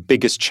your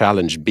biggest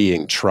challenge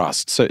being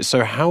trust.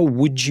 So how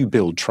would you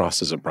build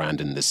trust as a brand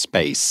in this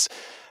space?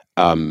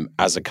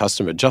 As a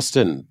customer?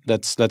 Justin,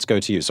 let's go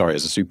to you. Sorry,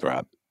 as a super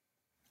app.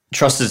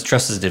 Trust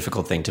is a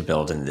difficult thing to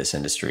build in this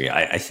industry.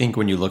 I think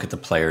when you look at the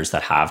players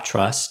that have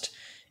trust,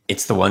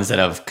 it's the ones that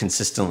have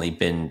consistently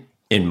been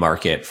in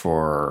market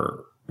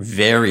for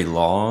very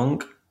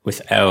long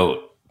without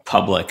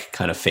public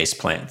kind of face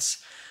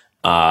plants.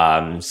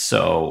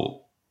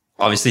 So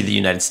obviously the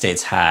United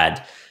States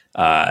had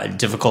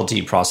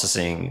difficulty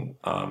processing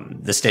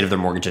the state of their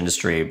mortgage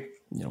industry.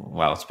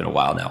 It's been a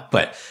while now,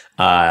 but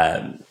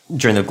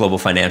during the global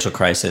financial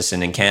crisis,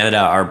 and in Canada,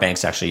 our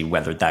banks actually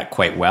weathered that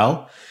quite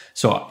well.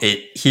 So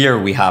here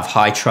we have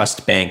high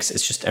trust banks.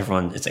 It's just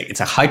everyone. It's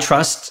a high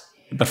trust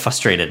but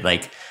frustrated.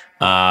 Like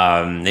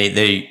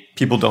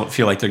people don't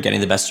feel like they're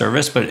getting the best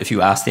service. But if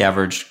you ask the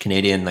average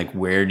Canadian, like,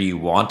 where do you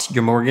want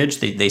your mortgage?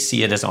 They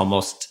see it as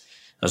almost.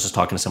 I was just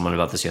talking to someone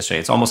about this yesterday.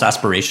 It's almost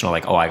aspirational.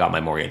 Like, oh, I got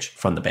my mortgage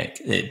from the bank.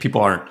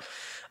 People aren't.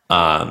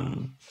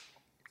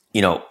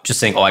 Just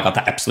saying, oh, I got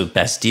the absolute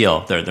best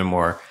deal. They're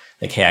more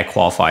like, hey, I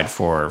qualified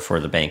for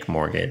the bank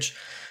mortgage.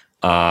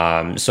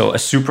 So a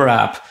super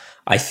app,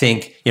 I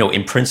think,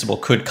 in principle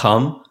could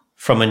come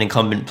from an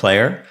incumbent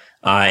player.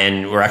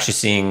 And we're actually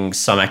seeing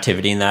some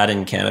activity in that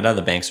in Canada.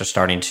 The banks are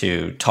starting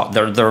to talk.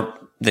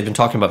 They've been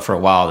talking about for a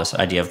while this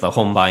idea of the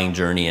home buying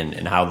journey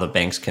and how the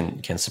banks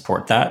can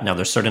support that. Now,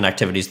 there's certain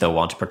activities they'll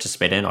want to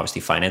participate in,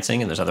 obviously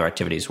financing, and there's other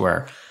activities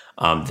where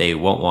they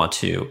won't want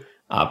to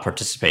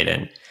participate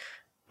in.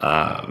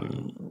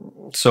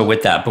 So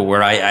with that, but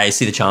where I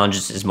see the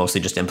challenges is mostly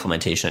just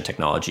implementation of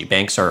technology.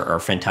 Banks are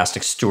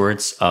fantastic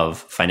stewards of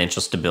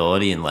financial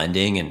stability and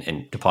lending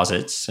and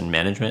deposits and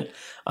management.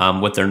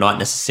 What they're not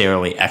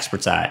necessarily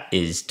experts at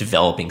is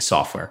developing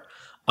software.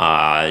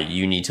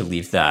 You need to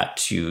leave that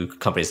to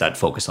companies that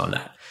focus on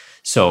that.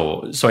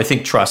 So I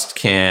think trust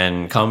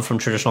can come from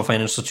traditional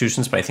financial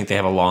institutions, but I think they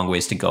have a long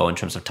ways to go in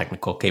terms of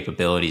technical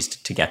capabilities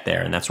to get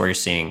there. And that's where you're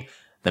seeing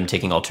them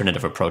taking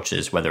alternative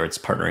approaches, whether it's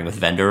partnering with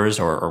vendors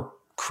or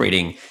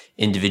creating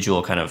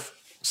individual kind of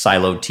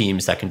siloed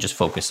teams that can just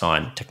focus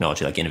on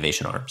technology like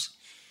innovation arms.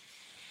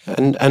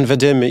 And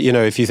Vadim,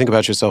 if you think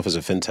about yourself as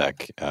a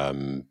fintech,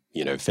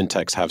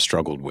 fintechs have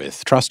struggled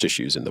with trust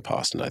issues in the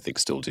past, and I think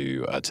still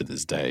do to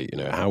this day.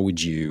 How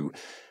would you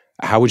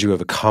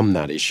overcome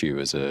that issue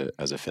as a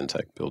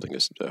fintech building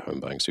a home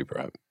buying super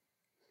app?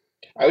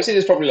 I would say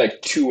there's probably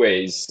like two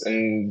ways,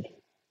 and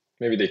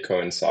maybe they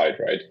coincide,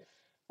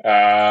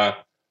 right?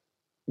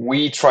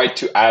 We try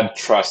to add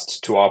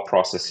trust to our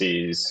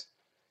processes,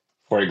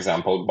 for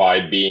example,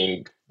 by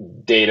being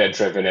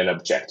data-driven and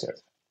objective,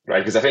 right?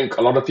 Because I think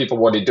a lot of people,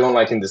 what they don't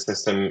like in the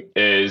system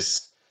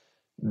is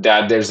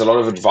that there's a lot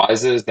of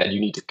advisors that you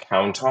need to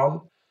count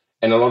on.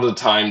 And a lot of the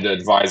time, the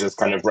advisors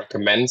kind of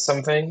recommend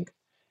something,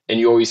 and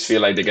you always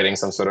feel like they're getting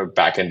some sort of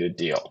back-ended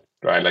deal,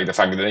 right? Like the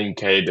fact that in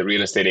the UK, the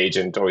real estate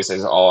agent always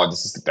says, oh,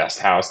 this is the best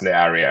house in the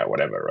area,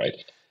 whatever, right?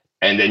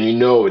 And then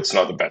it's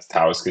not the best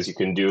house because you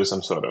can do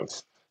some sort of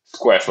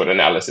square foot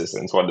analysis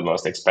and it's one of the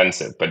most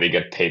expensive, but they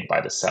get paid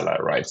by the seller,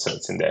 right? So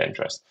it's in their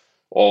interest.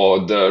 Or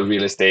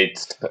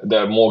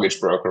the mortgage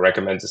broker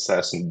recommends a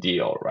certain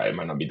deal, right? It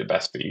might not be the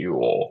best for you,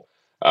 or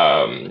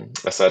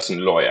a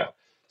certain lawyer.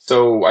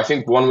 So I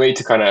think one way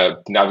to kind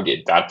of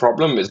navigate that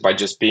problem is by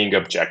just being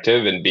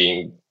objective and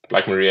being,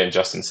 like Maria and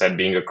Justin said,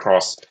 being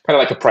across kind of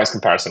like a price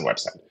comparison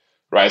website,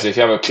 right? So if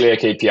you have a clear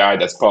KPI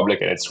that's public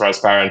and it's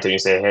transparent and you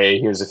say, hey,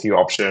 here's a few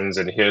options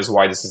and here's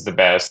why this is the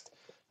best,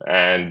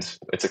 and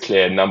it's a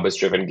clear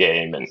numbers-driven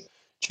game, and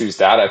choose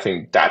that, I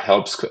think that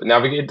helps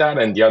navigate that.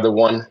 And the other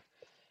one,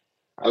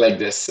 I like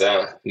this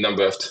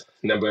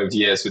number of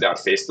years without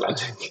face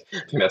planting.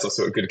 I think that's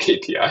also a good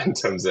KPI in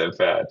terms of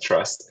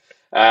trust.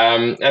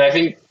 And I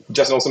think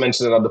Justin also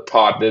mentioned another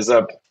part. There's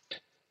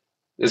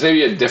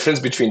maybe a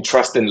difference between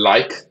trust and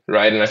like,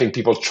 right? And I think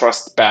people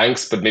trust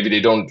banks, but maybe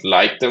they don't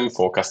like them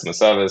for customer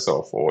service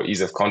or for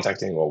ease of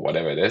contacting or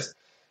whatever it is.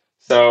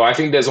 So I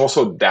think there's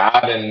also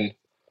that. And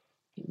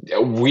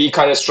we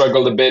kind of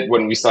struggled a bit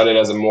when we started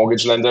as a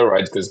mortgage lender,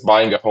 right? Because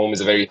buying a home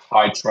is a very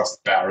high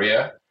trust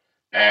barrier.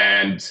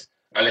 And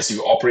unless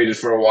you've operated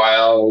for a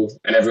while,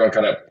 and everyone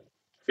kind of,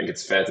 I think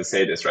it's fair to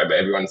say this, right? But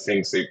everyone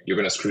thinks that you're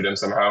going to screw them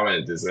somehow.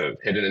 And there's a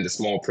hidden in the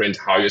small print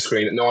how you're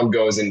screwing it. No one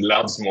goes and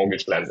loves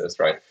mortgage lenders,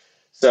 right?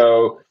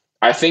 So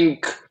I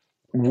think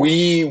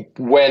we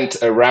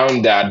went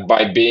around that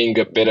by being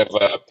a bit of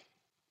a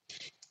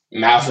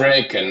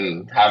maverick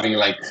and having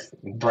like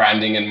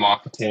branding and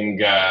marketing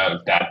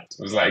that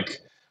was like,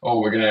 oh,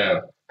 we're going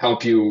to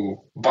help you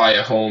buy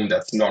a home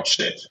that's not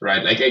shit,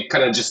 right? Like it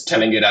kind of just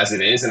telling it as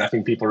it is. And I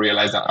think people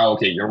realize that, oh,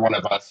 okay, you're one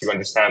of us, you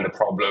understand the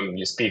problem,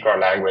 you speak our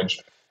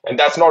language. And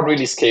that's not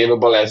really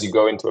scalable as you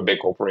go into a big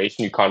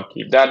corporation. You can't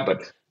keep that,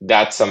 but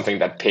that's something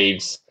that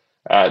paves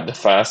the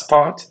first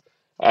part.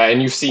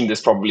 And you've seen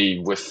this probably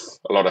with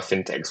a lot of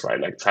fintechs, right?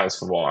 Like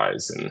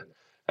TransferWise and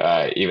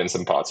even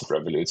some parts of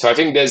Revolut. So I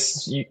think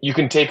you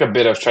can take a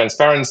bit of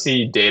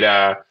transparency,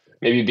 data,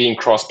 maybe being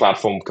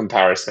cross-platform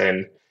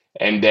comparison,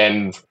 and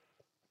then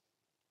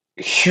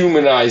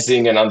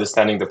humanizing and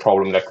understanding the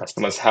problem that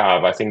customers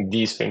have. I think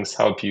these things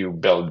help you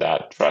build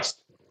that trust.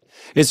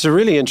 It's a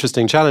really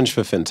interesting challenge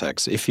for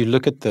fintechs. If you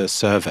look at the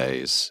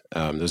surveys,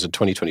 there's a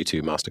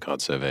 2022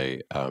 MasterCard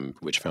survey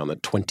which found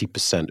that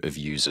 20% of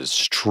users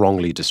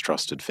strongly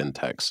distrusted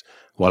fintechs,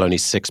 while only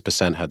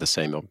 6% had the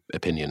same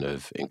opinion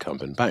of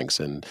incumbent banks.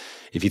 And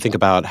if you think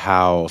about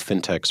how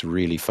fintechs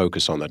really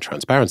focus on that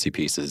transparency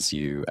piece, as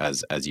you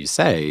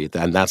say,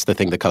 and that's the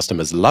thing that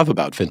customers love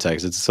about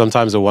fintechs, it's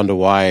sometimes a wonder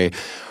why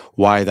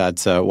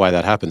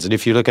that happens. And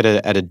if you look at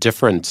a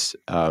different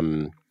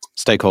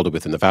stakeholder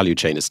within the value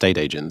chain, estate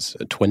agents,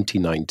 a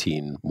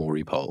 2019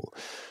 Mori poll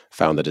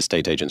found that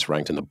estate agents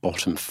ranked in the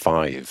bottom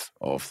 5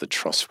 of the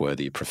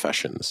trustworthy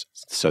professions.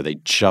 So they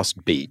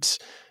just beat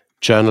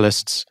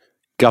journalists,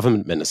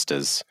 government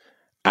ministers,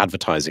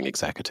 advertising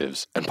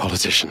executives, and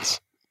politicians.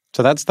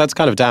 So that's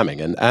kind of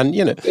damning. And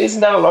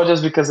isn't that a lot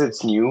just because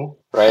it's new,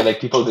 right? Like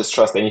people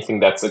distrust anything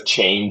that's a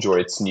change or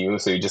it's new.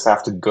 So you just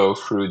have to go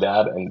through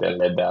that and then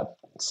let that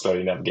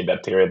slowly navigate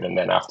that period, and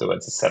then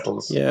afterwards it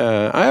settles.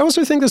 Yeah, I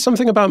also think there's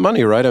something about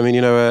money, right? I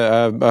mean,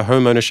 a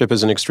home ownership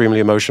is an extremely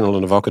emotional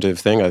and evocative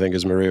thing, I think,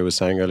 as Maria was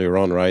saying earlier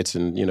on, right?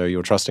 And,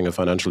 you're trusting a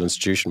financial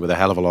institution with a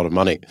hell of a lot of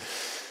money.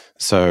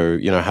 So,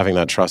 having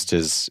that trust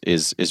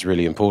is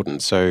really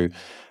important. So,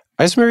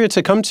 I guess, Maria,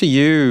 to come to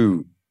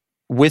you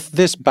with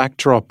this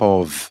backdrop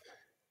of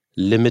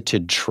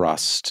limited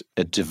trust,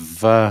 a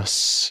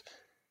diverse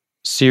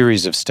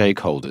series of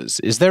stakeholders,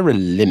 is there a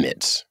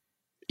limit?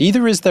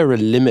 Either is there a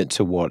limit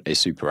to what a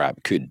super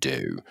app could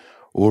do,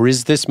 or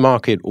is this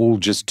market all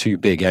just too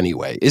big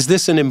anyway? Is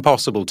this an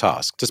impossible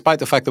task, despite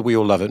the fact that we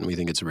all love it and we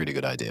think it's a really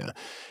good idea?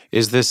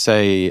 Is this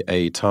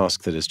a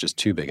task that is just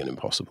too big and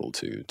impossible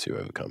to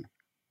overcome?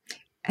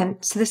 And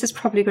so this is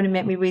probably going to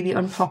make me really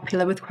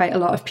unpopular with quite a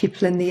lot of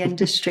people in the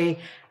industry,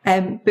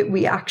 but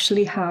we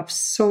actually have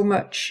so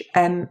much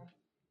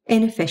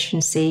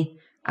inefficiency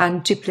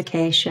and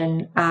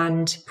duplication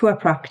and poor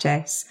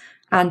practice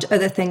and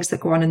other things that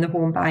go on in the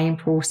home buying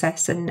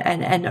process. And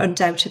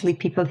undoubtedly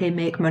people who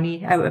make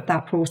money out of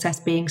that process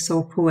being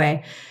so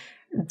poor,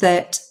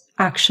 that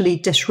actually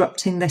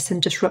disrupting this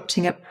and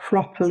disrupting it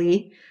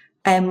properly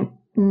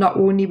not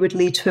only would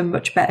lead to a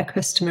much better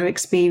customer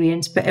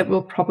experience, but it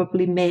will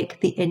probably make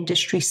the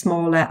industry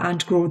smaller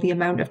and grow the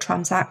amount of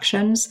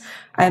transactions,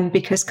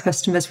 because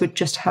customers would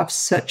just have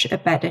such a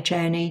better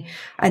journey.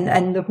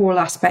 And the whole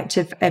aspect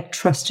of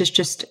trust is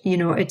just,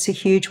 it's a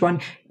huge one.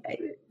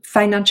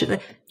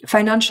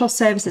 Financial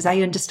services,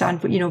 I understand,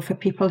 but, for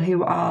people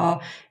who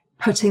are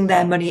putting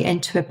their money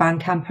into a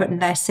bank and putting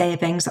their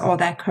savings or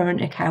their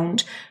current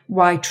account,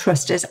 why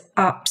trust is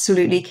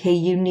absolutely key.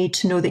 You need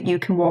to know that you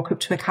can walk up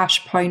to a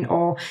cash point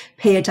or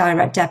pay a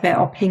direct debit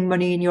or ping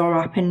money in your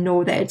app and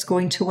know that it's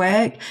going to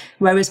work.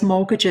 Whereas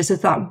mortgages is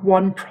that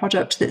one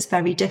product that's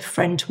very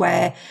different,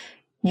 where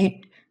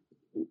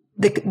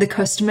the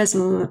customer's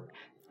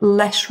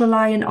less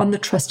reliant on the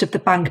trust of the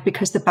bank,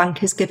 because the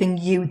bank is giving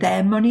you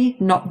their money,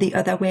 not the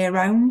other way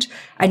around.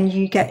 And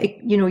you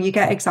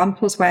get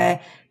examples where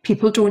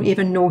people don't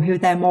even know who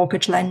their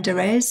mortgage lender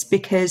is,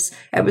 because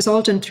it was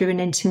all done through an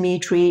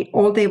intermediary.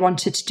 All they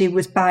wanted to do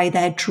was buy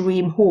their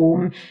dream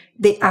home.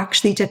 They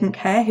actually didn't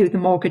care who the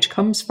mortgage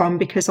comes from,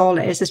 because all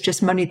it is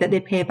just money that they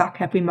pay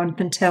back every month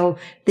until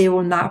they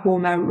own that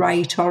home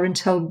outright, or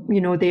until,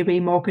 they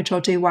remortgage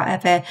or do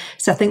whatever.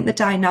 So I think the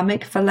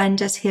dynamic for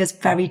lenders here is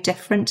very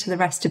different to the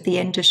rest of the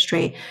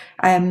industry.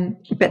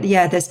 But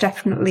yeah, there's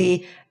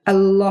definitely a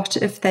lot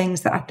of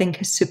things that I think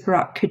a super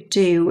app could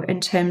do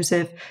in terms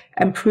of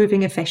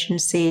improving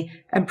efficiency,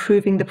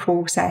 improving the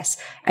process,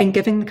 and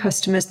giving the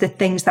customers the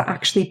things that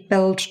actually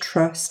build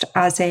trust,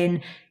 as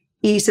in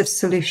ease of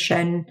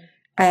solution,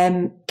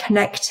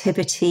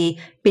 connectivity,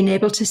 being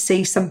able to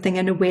see something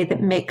in a way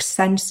that makes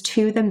sense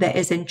to them, that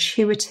is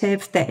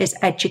intuitive, that is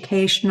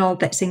educational,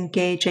 that's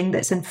engaging,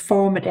 that's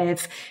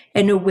informative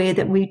in a way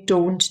that we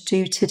don't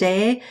do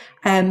today.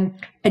 And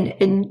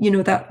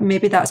that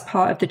maybe that's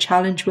part of the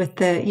challenge with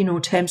the,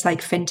 terms like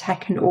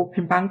fintech and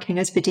open banking.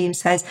 As Vadim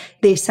says,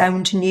 they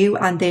sound new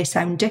and they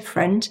sound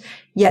different,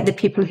 yet the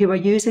people who are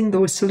using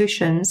those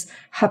solutions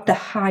have the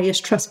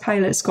highest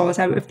Trustpilot scores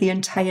out of the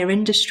entire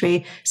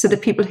industry. So the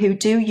people who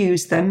do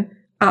use them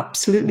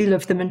absolutely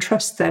love them and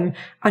trust them,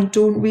 and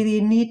don't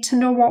really need to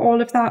know what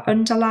all of that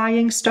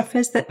underlying stuff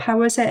is that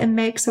powers it and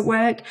makes it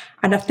work.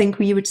 And I think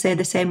we would say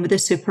the same with a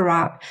super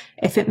app.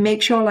 If it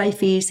makes your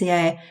life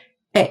easier,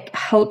 it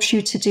helps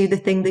you to do the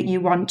thing that you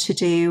want to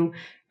do.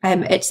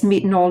 It's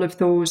meeting all of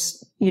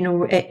those,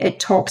 it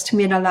talks to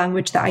me in a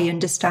language that I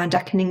understand.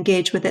 I can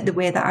engage with it the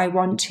way that I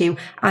want to,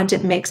 and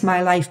it makes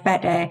my life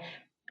better.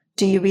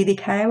 Do you really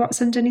care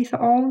what's underneath it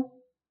all?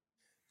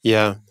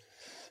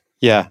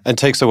 Yeah, and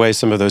takes away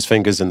some of those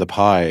fingers in the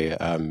pie,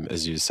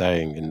 as you're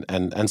saying,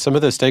 and some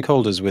of the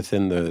stakeholders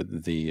within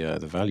the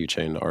value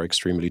chain are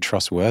extremely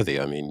trustworthy.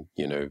 I mean,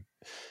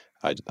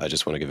 I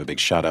just want to give a big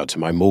shout out to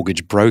my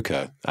mortgage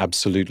broker,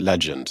 absolute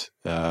legend,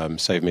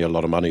 saved me a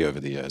lot of money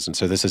over the years. And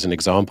so this is an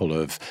example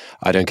of,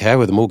 I don't care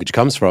where the mortgage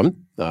comes from.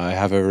 I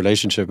have a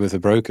relationship with a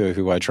broker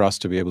who I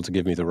trust to be able to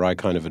give me the right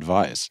kind of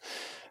advice.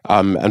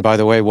 And by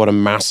the way, what a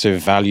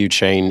massive value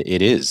chain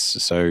it is.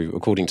 So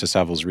according to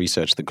Savills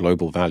research, the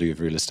global value of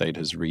real estate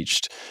has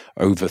reached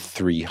over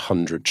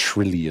 $300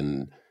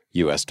 trillion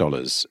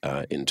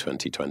in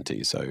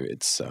 2020. So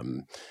it's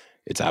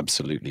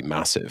absolutely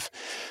massive.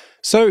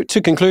 So to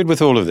conclude with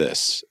all of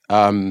this,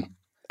 and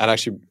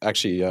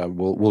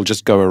we'll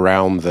just go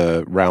around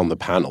the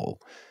panel.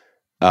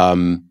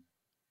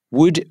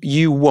 Would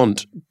you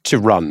want to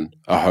run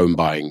a home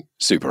buying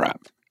super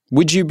app?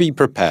 Would you be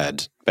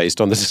prepared,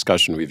 based on the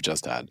discussion we've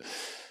just had,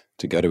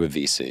 to go to a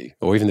VC,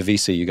 or even the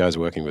VC you guys are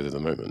working with at the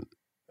moment,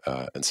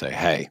 and say,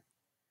 hey,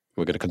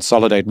 we're going to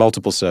consolidate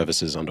multiple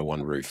services under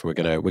one roof. We're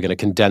going to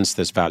condense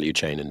this value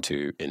chain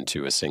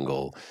into a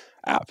single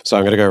app. So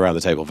I'm going to go around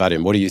the table.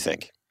 Vadim, what do you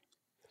think?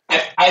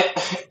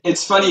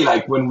 It's funny,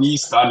 like when we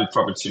started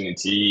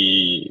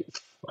Propertunity,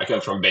 I come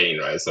from Bain,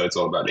 right? So it's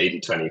all about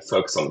 80-20,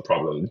 focus on the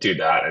problem, do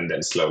that, and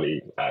then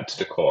slowly add to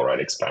the core, right?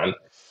 Expand.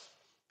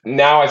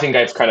 Now I think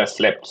I've kind of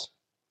flipped,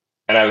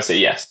 and I would say,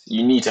 yes,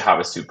 you need to have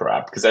a super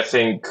app, because I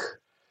think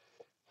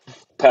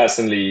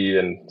personally,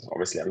 and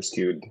obviously I'm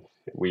skewed,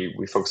 we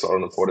focus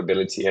on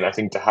affordability, and I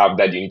think to have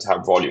that, you need to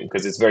have volume,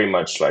 because it's very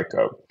much like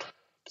a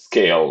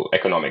scale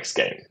economics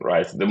game,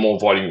 right? The more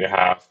volume you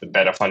have, the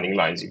better funding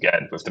lines you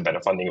get. With the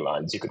better funding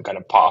lines, you can kind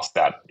of pass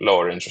that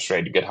lower interest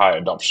rate, you get higher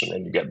adoption,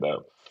 and you get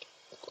the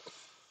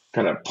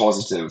kind of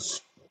positive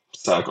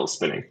circle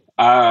spinning.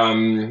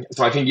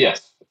 So I think,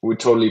 yes, we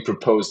totally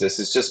propose this.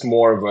 It's just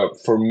more of a,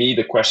 for me,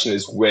 the question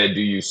is, where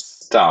do you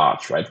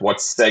start, right?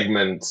 What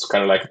segments,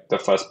 kind of like the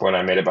first point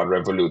I made about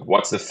Revolut,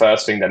 what's the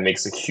first thing that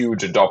makes a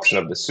huge adoption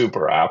of the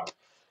super app,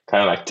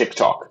 kind of like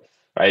TikTok,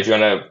 right? If you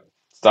want to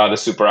start a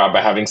super app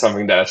by having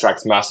something that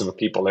attracts massive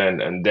people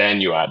in, and then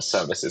you add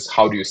services,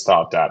 how do you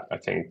start that? I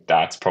think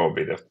that's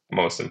probably the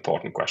most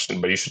important question,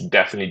 but you should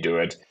definitely do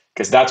it,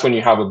 because that's when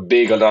you have a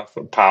big enough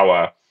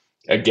power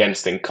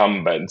against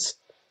incumbents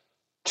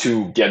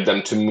to get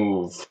them to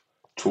move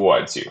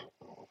towards you.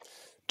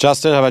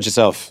 Justin, how about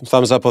yourself?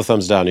 Thumbs up or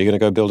thumbs down? Are you going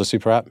to go build a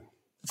super app?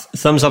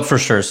 Thumbs up for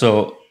sure.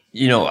 So,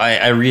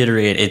 I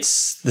reiterate,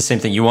 it's the same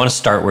thing. You want to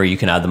start where you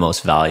can add the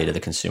most value to the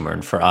consumer.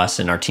 And for us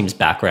and our team's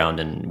background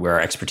and where our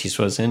expertise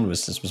was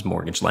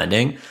mortgage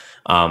lending.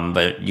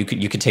 But you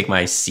could take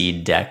my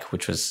seed deck,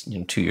 which was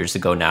 2 years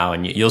ago now,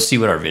 and you'll see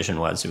what our vision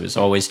was. It was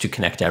always to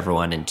connect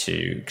everyone and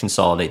to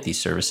consolidate these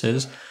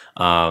services,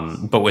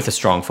 but with a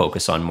strong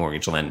focus on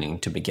mortgage lending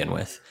to begin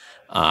with.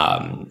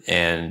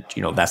 And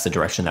that's the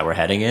direction that we're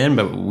heading in.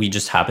 But we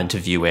just happen to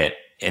view it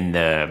in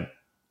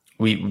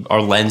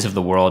our lens of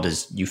the world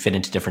is you fit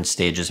into different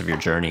stages of your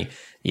journey.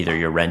 Either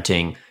you're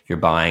renting, you're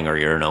buying, or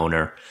you're an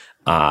owner.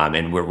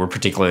 And we're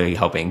particularly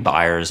helping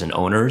buyers and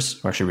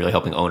owners. We're actually really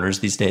helping owners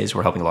these days.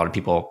 We're helping a lot of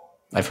people.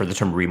 I've heard the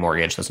term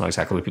remortgage. That's not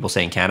exactly what people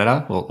say in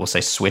Canada. We'll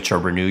say switch or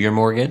renew your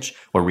mortgage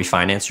or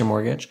refinance your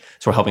mortgage.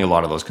 So we're helping a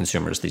lot of those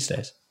consumers these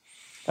days.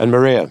 And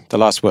Maria, the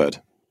last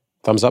word.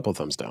 Thumbs up or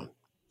thumbs down?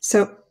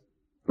 So,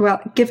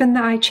 well, given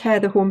that I chair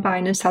the Home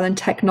Buying and Selling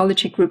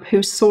Technology Group,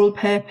 whose sole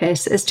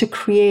purpose is to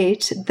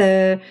create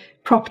the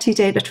property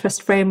data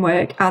trust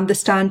framework and the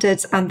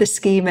standards and the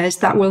schemas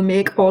that will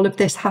make all of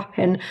this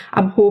happen,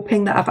 I'm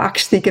hoping that I've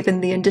actually given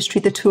the industry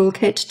the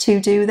toolkit to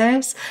do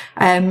this.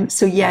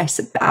 So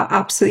yes,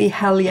 absolutely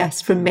hell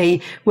yes from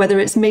me. Whether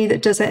it's me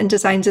that does it and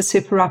designs a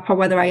super app, or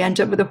whether I end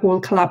up with a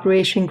whole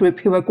collaboration group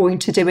who are going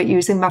to do it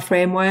using my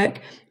framework,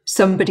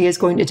 somebody is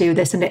going to do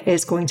this and it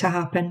is going to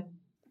happen.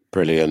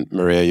 Brilliant.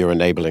 Maria, you're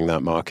enabling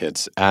that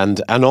market. And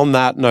on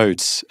that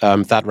note,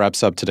 that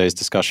wraps up today's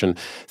discussion.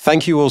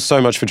 Thank you all so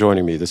much for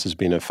joining me. This has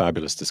been a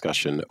fabulous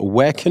discussion.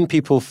 Where can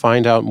people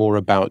find out more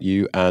about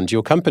you and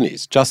your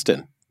companies?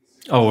 Justin?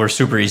 Oh, we're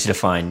super easy to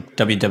find.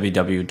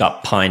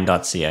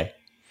 www.pine.ca.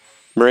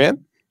 Maria?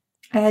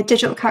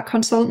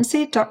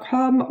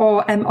 digitalcatconsultancy.com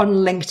or on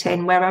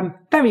LinkedIn, where I'm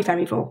very,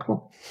 very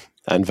vocal.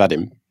 And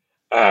Vadim?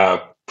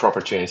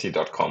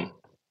 Propertunity.com.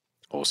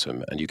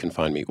 Awesome. And you can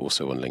find me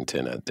also on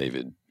LinkedIn at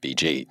David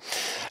BG.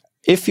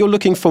 If you're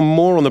looking for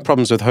more on the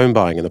problems with home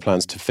buying and the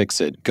plans to fix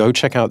it, go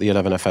check out the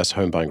 11FS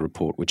Home Buying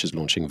Report, which is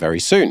launching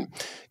very soon.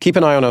 Keep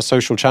an eye on our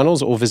social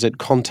channels or visit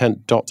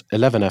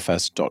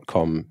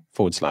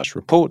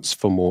content.11fs.com/reports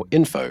for more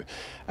info.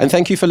 And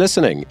thank you for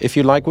listening. If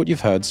you like what you've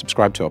heard,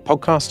 subscribe to our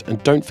podcast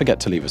and don't forget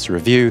to leave us a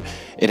review.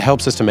 It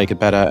helps us to make it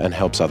better and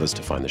helps others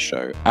to find the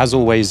show. As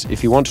always,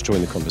 if you want to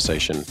join the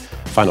conversation,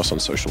 find us on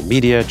social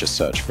media. Just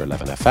search for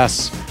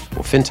 11FS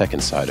or FinTech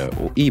Insider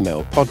or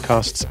email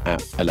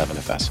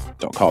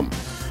podcasts@11fs.com.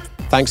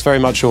 Thanks very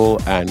much all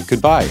and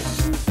goodbye.